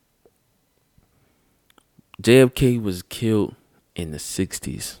 JFK was killed in the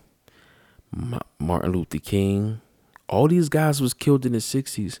 60s. Martin Luther King. All these guys was killed in the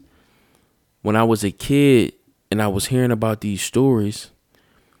 60s. When I was a kid and I was hearing about these stories,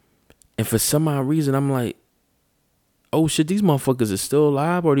 and for some odd reason, I'm like, oh shit, these motherfuckers are still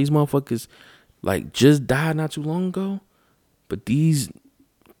alive, or these motherfuckers like just died not too long ago. But these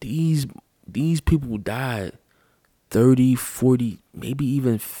people died 30, 40, maybe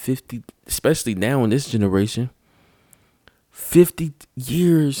even 50, especially now in this generation, 50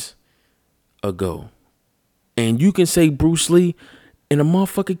 years ago. And you can say Bruce Lee, and a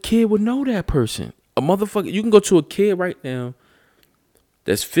motherfucking kid would know that person. A motherfucker, you can go to a kid right now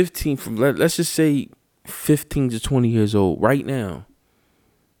that's 15, from let's just say 15 to 20 years old right now,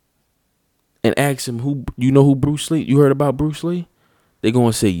 and ask him, who you know who Bruce Lee? You heard about Bruce Lee? They're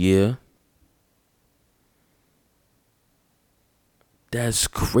gonna say, yeah. That's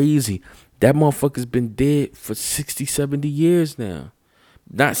crazy. That motherfucker's been dead for 60, 70 years now.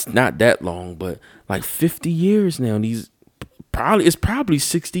 Not that long, but like 50 years now. And it's probably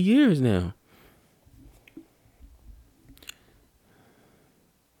 60 years now.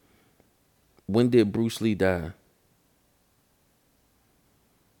 When did Bruce Lee die?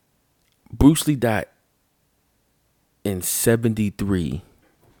 Bruce Lee died in 73.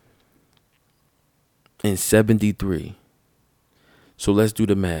 In 73. So let's do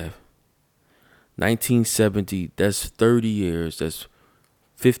the math. 1970, that's 30 years. That's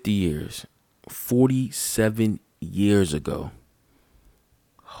 50 years. 47 years ago.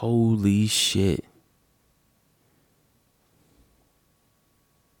 Holy shit.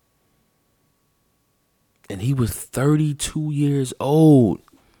 And he was 32 years old.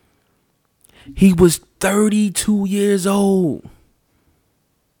 He was 32 years old.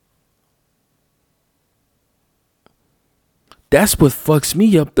 That's what fucks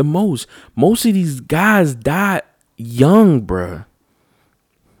me up the most. Most of these guys died young, bruh.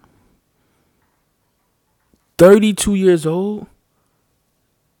 32 years old?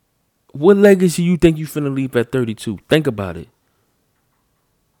 What legacy you think you finna leave at 32? Think about it.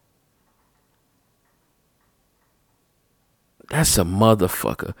 That's a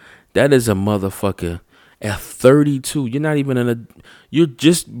motherfucker. That is a motherfucker. At 32, you're not even you're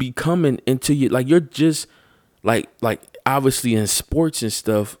just becoming into your, like, you're just like obviously in sports and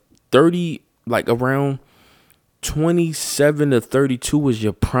stuff, 30, like around 27 to 32 is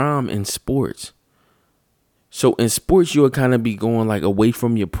your prime in sports. So in sports, you'll kind of be going like away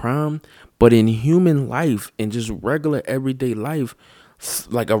from your prime, but in human life and just regular everyday life,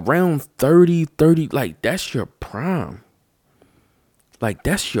 like around 30, like that's your prime. Like,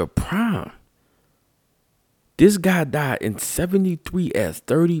 that's your prime. This guy died in 73 at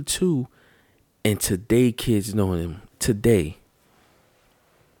 32. And today, kids know him. Today,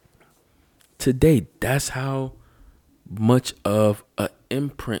 that's how much of an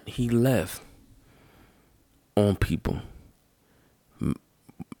imprint he left on people.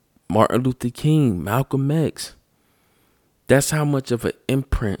 Martin Luther King, Malcolm X. That's how much of an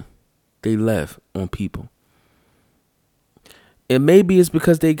imprint they left on people. And maybe it's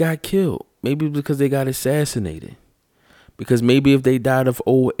because they got killed. Maybe it's because they got assassinated. Because maybe if they died of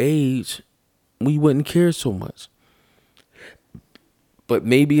old age, we wouldn't care so much. But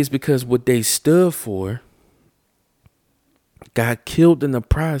maybe it's because what they stood for got killed in the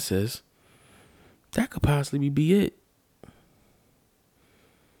process. That could possibly be it.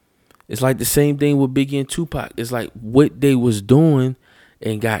 It's like the same thing with Biggie and Tupac. It's like what they was doing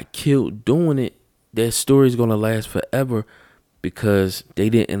and got killed doing it, their story's going to last forever. Because they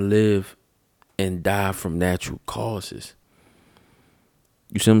didn't live and die from natural causes.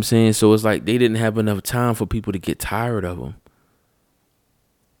 You see what I'm saying? So it's like they didn't have enough time for people to get tired of them.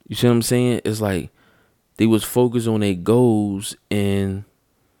 You see what I'm saying? It's like they was focused on their goals and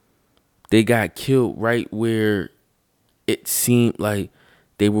they got killed right where it seemed like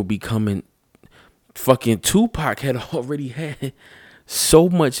they were becoming. Fucking Tupac had already had so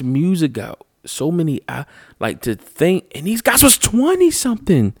much music out. So many, like, to think, and these guys was 20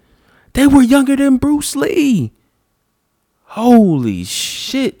 something. They were younger than Bruce Lee. Holy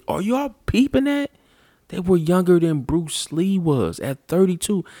shit. Are y'all peeping that? They were younger than Bruce Lee was at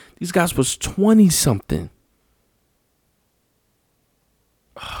 32. These guys was 20 something.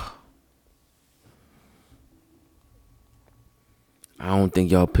 I don't think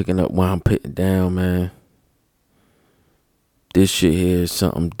y'all picking up what I'm putting down, man. This shit here is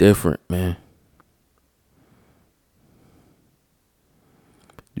something different, man.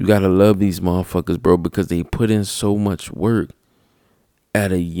 You gotta love these motherfuckers, bro, because they put in so much work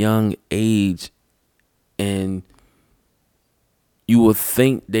at a young age. And you would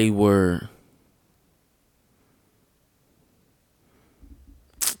think they were,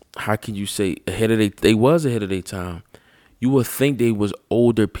 how can you say, they was ahead of their time. You would think they was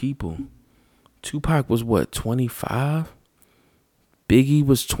older people. Tupac was what, 25? Biggie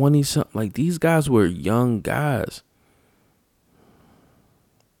was 20 something. Like, these guys were young guys.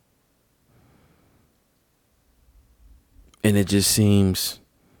 And it just seems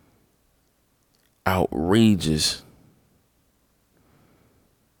outrageous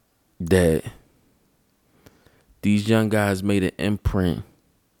that these young guys made an imprint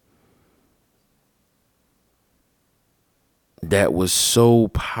that was so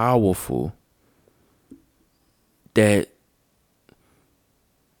powerful that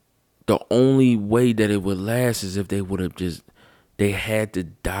the only way that it would last is if they would have they had to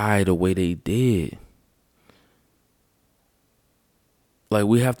die the way they did. Like,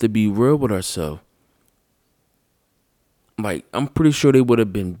 we have to be real with ourselves. Like, I'm pretty sure they would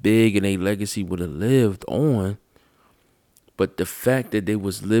have been big and their legacy would have lived on. But the fact that they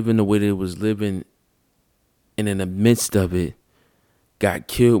was living the way they was living and in the midst of it got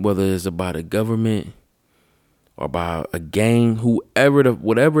killed, whether it's about a government or by a gang,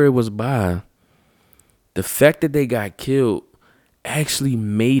 whatever it was by, the fact that they got killed actually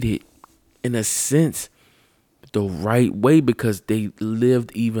made it, in a sense, the right way, because they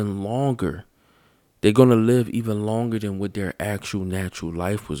lived even longer. They're going to live even longer than what their actual natural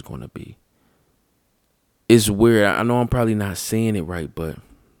life was going to be. It's weird. I know I'm probably not saying it right, but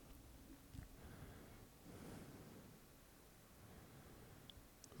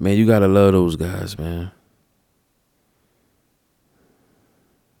man, you got to love those guys, man.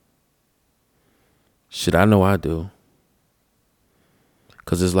 Shit, I know I do.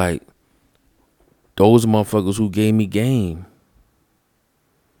 Because it's like, those motherfuckers who gave me game.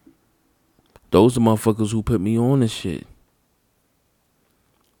 Those are motherfuckers who put me on this shit.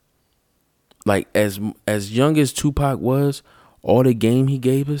 Like, as young as Tupac was, all the game he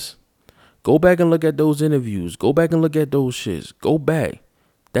gave us, go back and look at those interviews. Go back and look at those shits. Go back.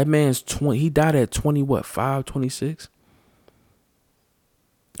 That man's 20. He died at 20, what, 5, 26?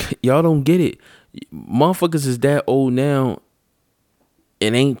 Y'all don't get it. Motherfuckers is that old now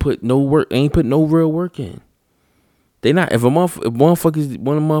and ain't put no real work in. They not. If one of the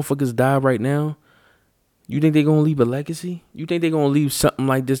motherfuckers die right now, you think they gonna leave a legacy? You think they gonna leave something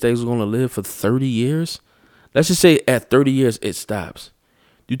like this that's gonna live for 30 years? Let's just say at 30 years it stops.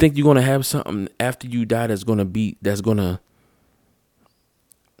 Do you think you're gonna have something after you die that's gonna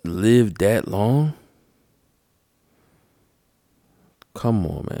live that long? Come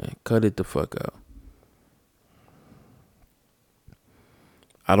on, man. Cut it the fuck out.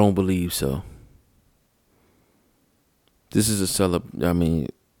 I don't believe so. This is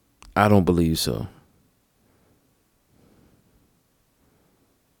I don't believe so.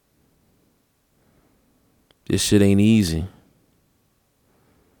 This shit ain't easy.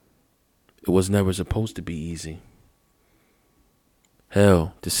 It was never supposed to be easy.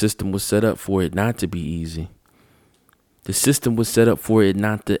 Hell, the system was set up for it not to be easy. The system was set up for it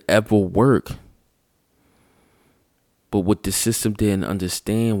not to ever work. But what the system didn't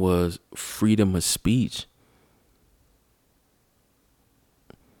understand was freedom of speech.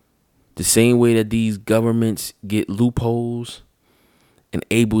 The same way that these governments get loopholes and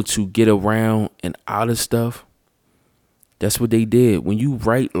able to get around and out of stuff, that's what they did. When you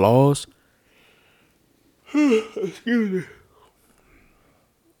write laws, excuse me.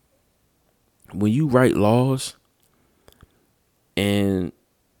 When you write laws and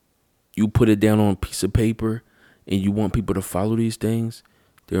you put it down on a piece of paper and you want people to follow these things,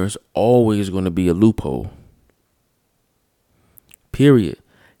 there's always going to be a loophole. Period.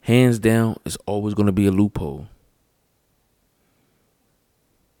 Hands down, it's always going to be a loophole.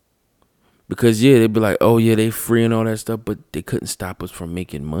 Because, yeah, they'd be like, oh, yeah, they free and all that stuff, but they couldn't stop us from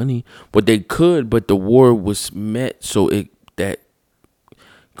making money. But they could, but the war was met, so that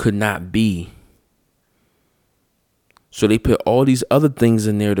could not be. So they put all these other things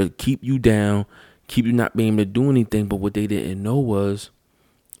in there to keep you down, keep you not being able to do anything. But what they didn't know was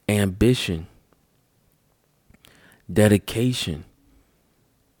ambition, dedication.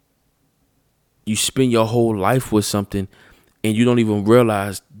 You spend your whole life with something and you don't even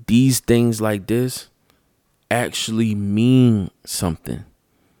realize these things like this actually mean something.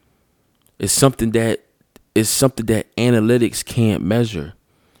 It's something that analytics can't measure.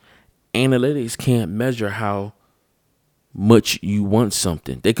 Analytics can't measure how much you want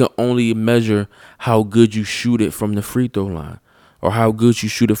something. They can only measure how good you shoot it from the free throw line, or how good you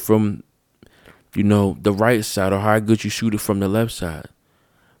shoot it from, the right side, or how good you shoot it from the left side.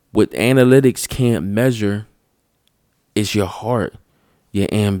 What analytics can't measure is your heart, your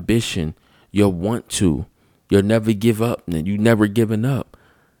ambition, your want to. You'll never give up, and you never given up.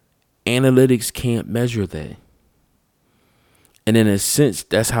 Analytics can't measure that. And in a sense,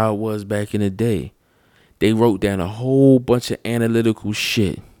 that's how it was back in the day. They wrote down a whole bunch of analytical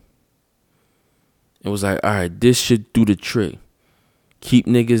shit. It was like, all right, this should do the trick. Keep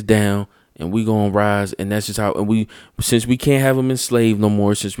niggas down and we gonna rise, and that's just how. And since we can't have them enslaved no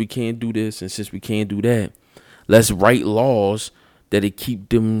more, since we can't do this, and since we can't do that, let's write laws that it keep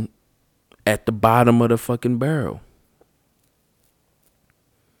them at the bottom of the fucking barrel.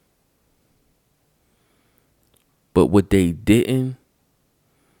 But what they did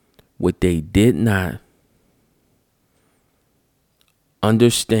not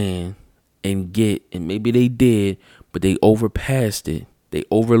understand and get, and maybe they did, but they overpassed it, they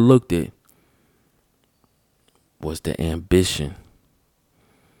overlooked it, was the ambition,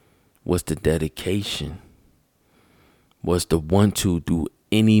 was the dedication, was the want to do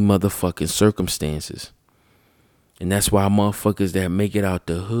any motherfucking circumstances. And that's why motherfuckers that make it out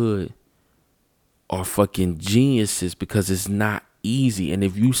the hood are fucking geniuses, because it's not easy. And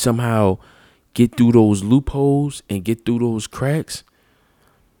if you somehow get through those loopholes and get through those cracks,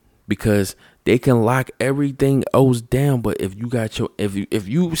 because they can lock everything else down, but if you got if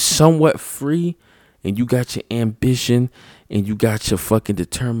you somewhat free and you got your ambition and you got your fucking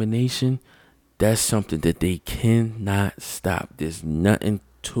determination, that's something that they cannot stop. There's nothing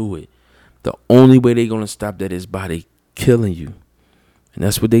to it. The only way they're gonna stop that is by they killing you. And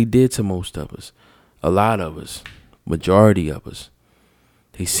that's what they did to most of us. A lot of us, majority of us.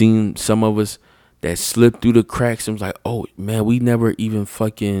 They seen some of us that slipped through the cracks and was like, oh man, we never even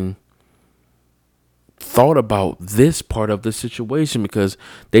fucking thought about this part of the situation, because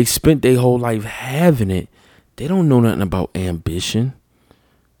they spent their whole life having it. They don't know nothing about ambition.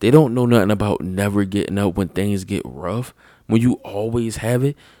 They don't know nothing about never getting up when things get rough. When you always have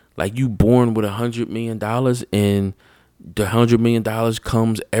it, like you born with $100 million and the $100 million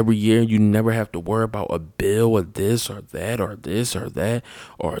comes every year. You never have to worry about a bill or this or that or this or that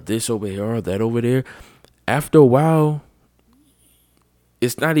or this over here or that over there. After a while,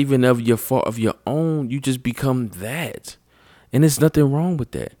 it's not even of your fault of your own. You just become that. And there's nothing wrong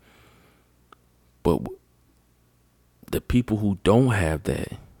with that. But the people who don't have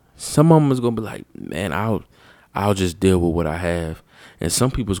that, some of them is going to be like, man, I'll just deal with what I have. And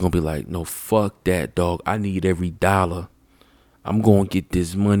some people's going to be like, no, fuck that, dog. I need every dollar. I'm going to get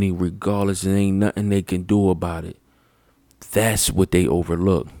this money regardless. There ain't nothing they can do about it. That's what they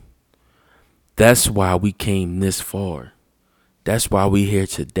overlook. That's why we came this far. That's why we here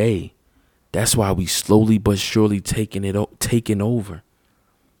today. That's why we slowly but surely taking over.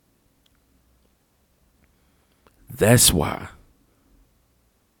 That's why.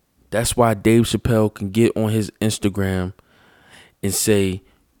 That's why Dave Chappelle can get on his Instagram and say,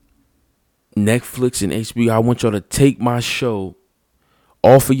 Netflix and HBO, I want y'all to take my show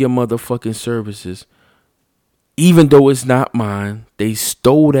off of your motherfucking services. Even though it's not mine, they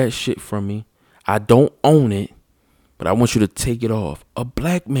stole that shit from me. I don't own it, but I want you to take it off. A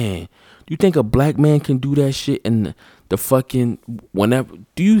black man. Do you think a black man can do that shit in the fucking whenever?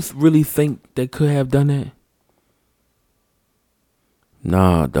 Do you really think they could have done that?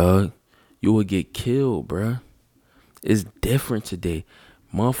 Nah, dog. You would get killed, bruh. It's different today.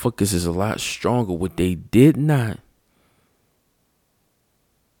 Motherfuckers is a lot stronger. What they did, I'm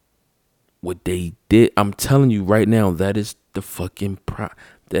telling you right now, that is the fucking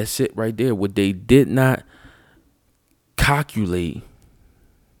that's it right there. What they did not calculate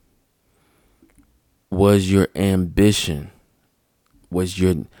was your ambition, was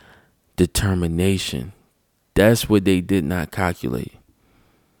your determination. That's what they did not calculate.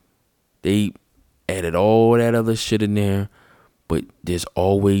 They added all that other shit in there, but there's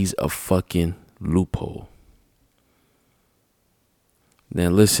always a fucking loophole. Now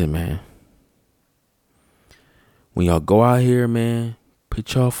listen, man. When y'all go out here, man,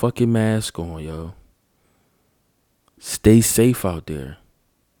 put y'all fucking mask on, yo. Stay safe out there.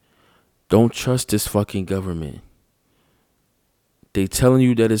 Don't trust this fucking government. They telling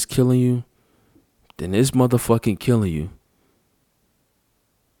you that it's killing you, then it's motherfucking killing you.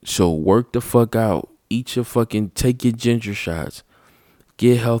 So work the fuck out. Take your ginger shots.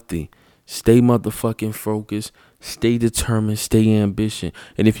 Get healthy. Stay motherfucking focused. Stay determined. Stay ambitious.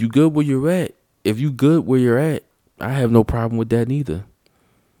 And if you good where you're at, I have no problem with that neither.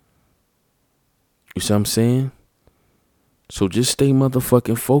 You see what I'm saying? So just stay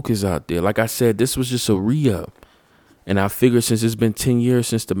motherfucking focused out there. Like I said, this was just a re-up. And I figured since it's been 10 years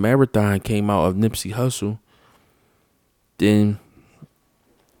since the marathon came out of Nipsey Hussle, then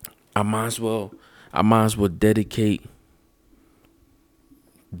I might as well dedicate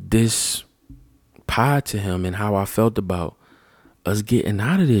this pod to him and how I felt about us getting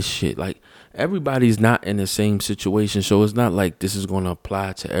out of this shit. Like, everybody's not in the same situation, so it's not like this is going to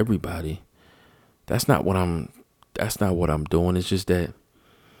apply to everybody. That's not what I'm doing. It's just that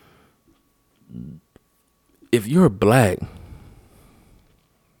if you're black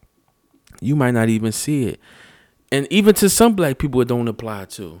You might not even see it. And even to some black people, it don't apply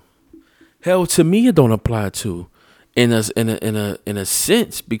to. Hell, to me, it don't apply to. In a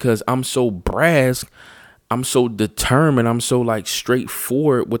sense, because I'm so brass, I'm so determined, I'm so like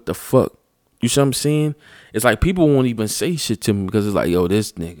straightforward. What the fuck? You see what I'm saying? It's like people won't even say shit to me because it's like, yo,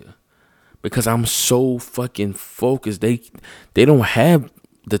 this nigga. Because I'm so fucking focused. They don't have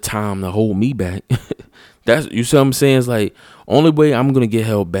the time to hold me back. That's, you see what I'm saying? It's like, only way I'm gonna get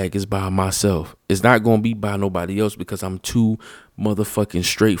held back is by myself. It's not gonna be by nobody else because I'm too motherfucking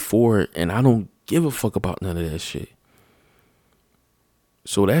straightforward and I don't give a fuck about none of that shit.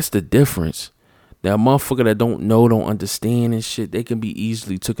 So that's the difference. That motherfucker that don't know, don't understand and shit, they can be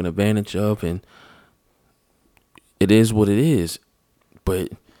easily taken advantage of, and it is what it is. But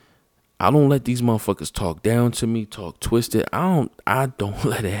I don't let these motherfuckers talk down to me, talk twisted. I don't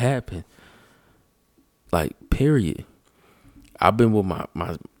let it happen. Like, period. I've been with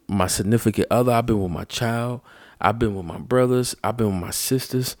my significant other. I've been with my child. I've been with my brothers. I've been with my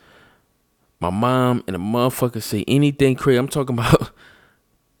sisters. My mom and a motherfucker say anything crazy. I'm talking about,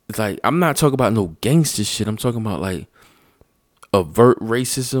 it's like, I'm not talking about no gangster shit. I'm talking about like overt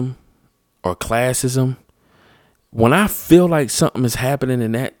racism or classism. When I feel like something is happening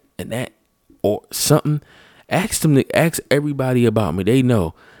in that or something, ask everybody about me. They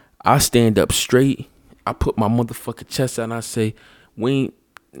know I stand up straight. I put my motherfucking chest out and I say, we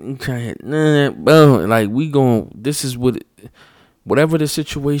ain't trying, like we going, this is whatever the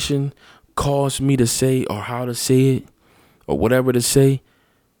situation caused me to say or how to say it or whatever to say,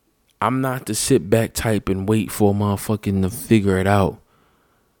 I'm not to sit back type and wait for a motherfucking to figure it out.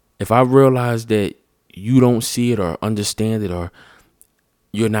 If I realize that you don't see it or understand it or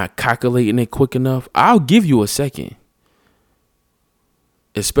you're not calculating it quick enough, I'll give you a second.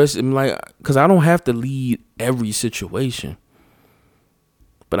 Especially like, because I don't have to lead every situation,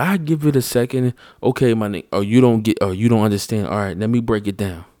 but I give it a second. Okay, my nigga, or you don't understand. All right, let me break it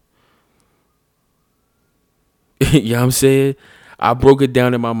down. You know what I'm saying? I broke it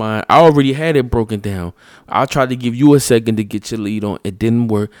down in my mind. I already had it broken down. I tried to give you a second to get your lead on. It didn't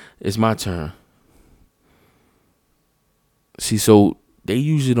work. It's my turn. See, so they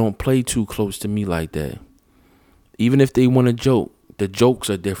usually don't play too close to me like that. Even if they want to joke, the jokes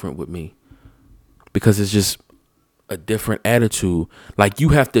are different with me because it's just a different attitude. Like, you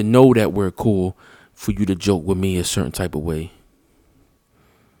have to know that we're cool for you to joke with me a certain type of way.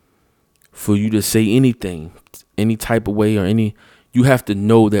 For you to say anything, any type of way or you have to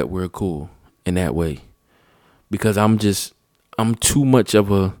know that we're cool in that way. Because I'm too much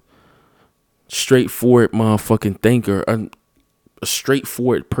of a straightforward motherfucking thinker, a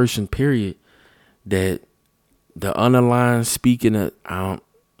straightforward person, period, that the underlying speaking of,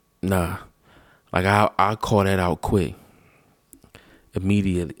 like I call that out quick.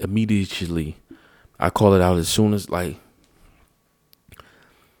 Immediately. I call it out as soon as, like,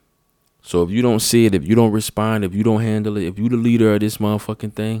 so if you don't see it, if you don't respond, if you don't handle it, if you the leader of this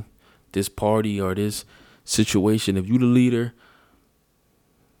motherfucking thing, this party or this situation, if you the leader,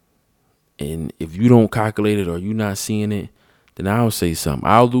 and if you don't calculate it or you not seeing it, then I'll say something.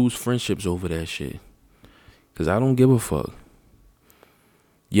 I'll lose friendships over that shit. Because I don't give a fuck.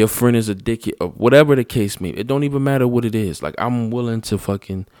 Your friend is a dickhead or whatever the case may be. It don't even matter what it is. Like, I'm willing to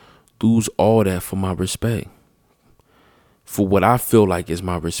fucking lose all that for my respect. For what I feel like is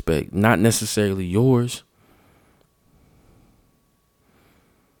my respect. Not necessarily yours.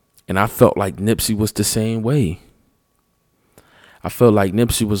 And I felt like Nipsey was the same way. I felt like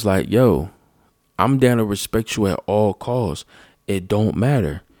Nipsey was like, yo, I'm down to respect you at all costs. It don't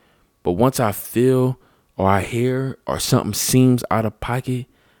matter. But once I feel or I hear or something seems out of pocket,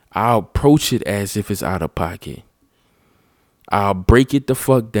 I'll approach it as if it's out of pocket. I'll break it the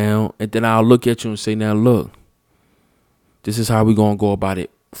fuck down, and then I'll look at you and say, now look, this is how we gonna go about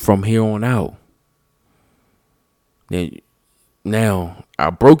it from here on out. Now I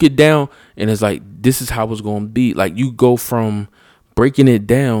broke it down, and it's like, this is how it's gonna be. Like, you go from breaking it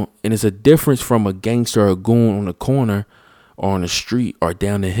down, and it's a difference from a gangster or a goon on the corner or on the street or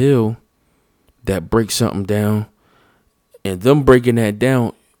down the hill that breaks something down, and them breaking that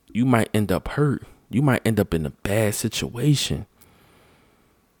down, you might end up hurt. You might end up in a bad situation.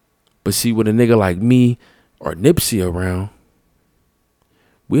 But see, with a nigga like me or Nipsey around,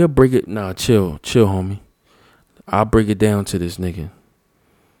 we'll break it. Nah, chill, homie. I'll break it down to this nigga.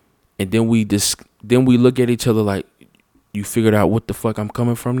 And then we look at each other like, you figured out what the fuck I'm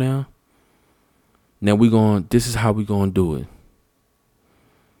coming from now? Now this is how we gonna do it.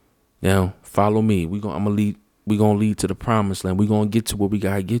 Now, follow me. We gonna lead to the promised land. We gonna get to where we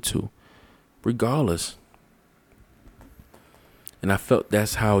gotta get to. Regardless. And I felt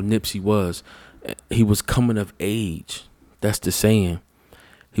that's how Nipsey was. He was coming of age. That's the saying.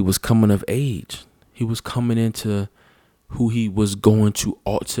 He was coming of age. He was coming into who he was going to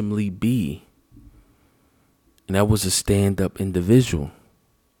ultimately be. And that was a stand-up individual.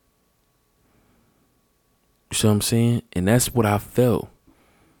 You see what I'm saying? And that's what I felt.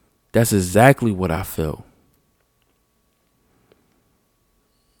 That's exactly what I felt.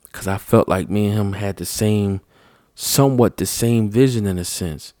 Because I felt like me and him had somewhat the same vision in a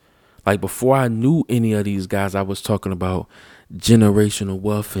sense. Like before I knew any of these guys, I was talking about generational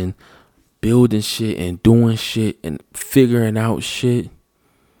wealth and building shit and doing shit and figuring out shit.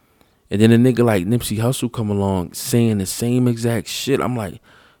 And then a nigga like Nipsey Hussle come along saying the same exact shit. I'm like,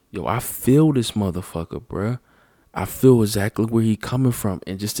 yo, I feel this motherfucker, bruh. I feel exactly where he coming from.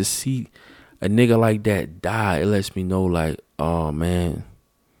 And just to see a nigga like that die, it lets me know like, oh man,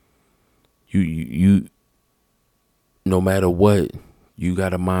 you no matter what, you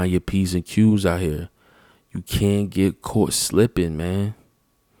gotta mind your P's and Q's out here. You can't get caught slipping, man.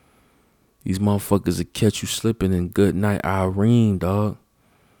 These motherfuckers will catch you slipping in Good Night Irene, dog.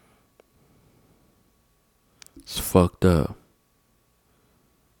 It's fucked up.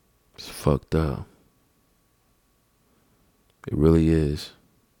 It's fucked up. It really is.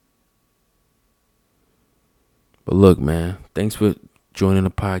 But look, man, thanks for joining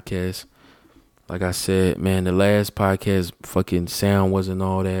the podcast. Like I said, man, the last podcast fucking sound wasn't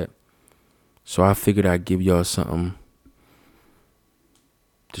all that. So I figured I'd give y'all something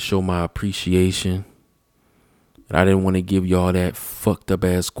to show my appreciation. And I didn't want to give y'all that fucked up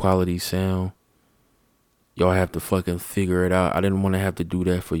ass quality sound. Y'all have to fucking figure it out. I didn't want to have to do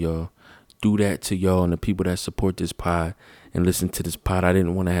that for y'all. Do that to y'all and the people that support this pod and listen to this pod. I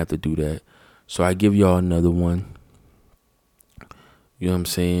didn't want to have to do that. So I give y'all another one. You know what I'm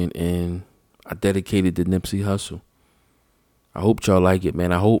saying? And I dedicated to Nipsey Hussle. I hope y'all like it,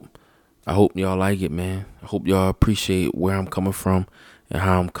 man. I hope y'all like it, man. I hope y'all appreciate where I'm coming from and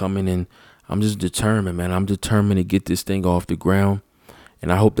how I'm coming. And I'm just determined, man. I'm determined to get this thing off the ground.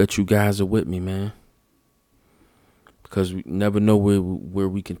 And I hope that you guys are with me, man. Because we never know where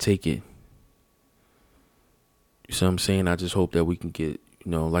we can take it. You see what I'm saying? I just hope that we can get,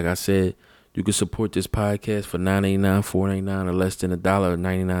 like I said, you can support this podcast for $9.89, $4.99, or less than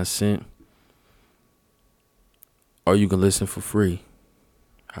 $1.99. Or you can listen for free.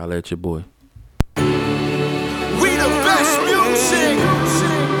 Holla at your boy. We the best music.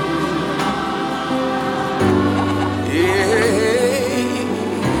 Yeah.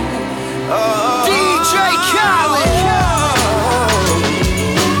 DJ Khaled.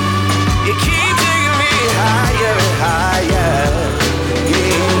 You keep taking me higher and higher.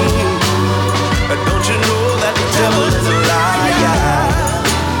 Yeah. But don't you know that the devil is a liar?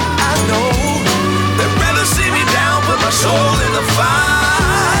 I know they'd rather see me down, put my soul in the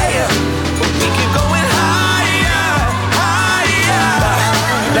fire. But we keep going higher, higher.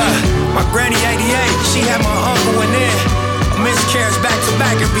 My granny 88, she had my uncle in there. A miscarriage back to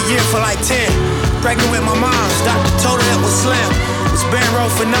back every year for like 10. Pregnant with my mom's, doctor told her it was slim. Was bed row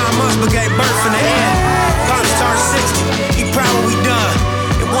for 9 months, but gave birth in the end. Pops turned 60, he proud what we done.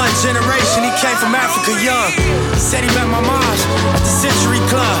 In one generation, he came from Africa young. He said he met my mom's at the Century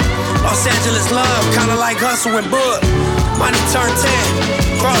Club. Los Angeles love, kinda like Hustle and Bud. Money turned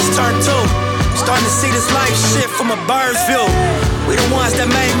 10, Cross turned 2. Starting to see this life shit from a bird's view. We the ones that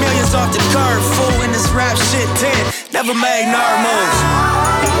made millions off the curve. Fool in this rap shit 10, never made nerd moves.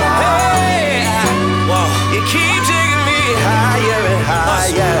 Hey, whoa. You keep taking me higher and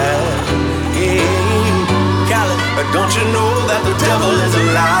higher. Yeah, Khaled. But don't you know that the devil is a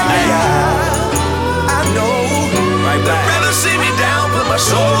liar? I know. Right back. They'd rather see me down, put my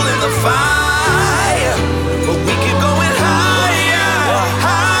soul in the fire. But we keep going higher,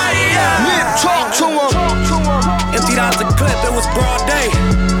 higher. Nip, talk to him. Emptied out the clip, it was broad day.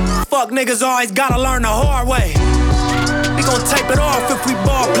 Fuck niggas always gotta learn the hard way. We gon' tape it off if we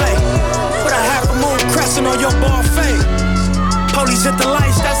ball play. Put a half a moon crescent on your ball fade. Police hit the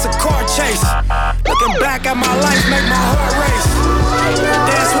lights, that's a car chase. Looking back at my life, make my heart race.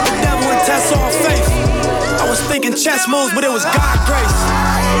 Dance with the devil and test all faith. I was thinking chess moves, but it was God grace.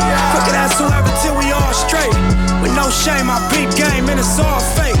 Crooked ass whoever till we all straight. With no shame, I beat game and it's all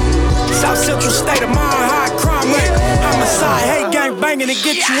fake. South Central state of mind, high crime rate. Homicide, hate gang banging to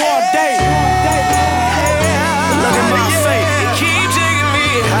get you all day. Look at my face. It keeps taking me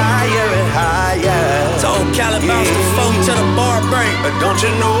higher and higher. Told Khaled bounce the phone to the bar break. But don't you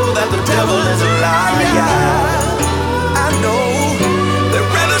know that the devil is a liar? I know they'd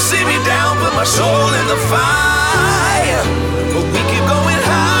rather see me down, put my soul in the fire.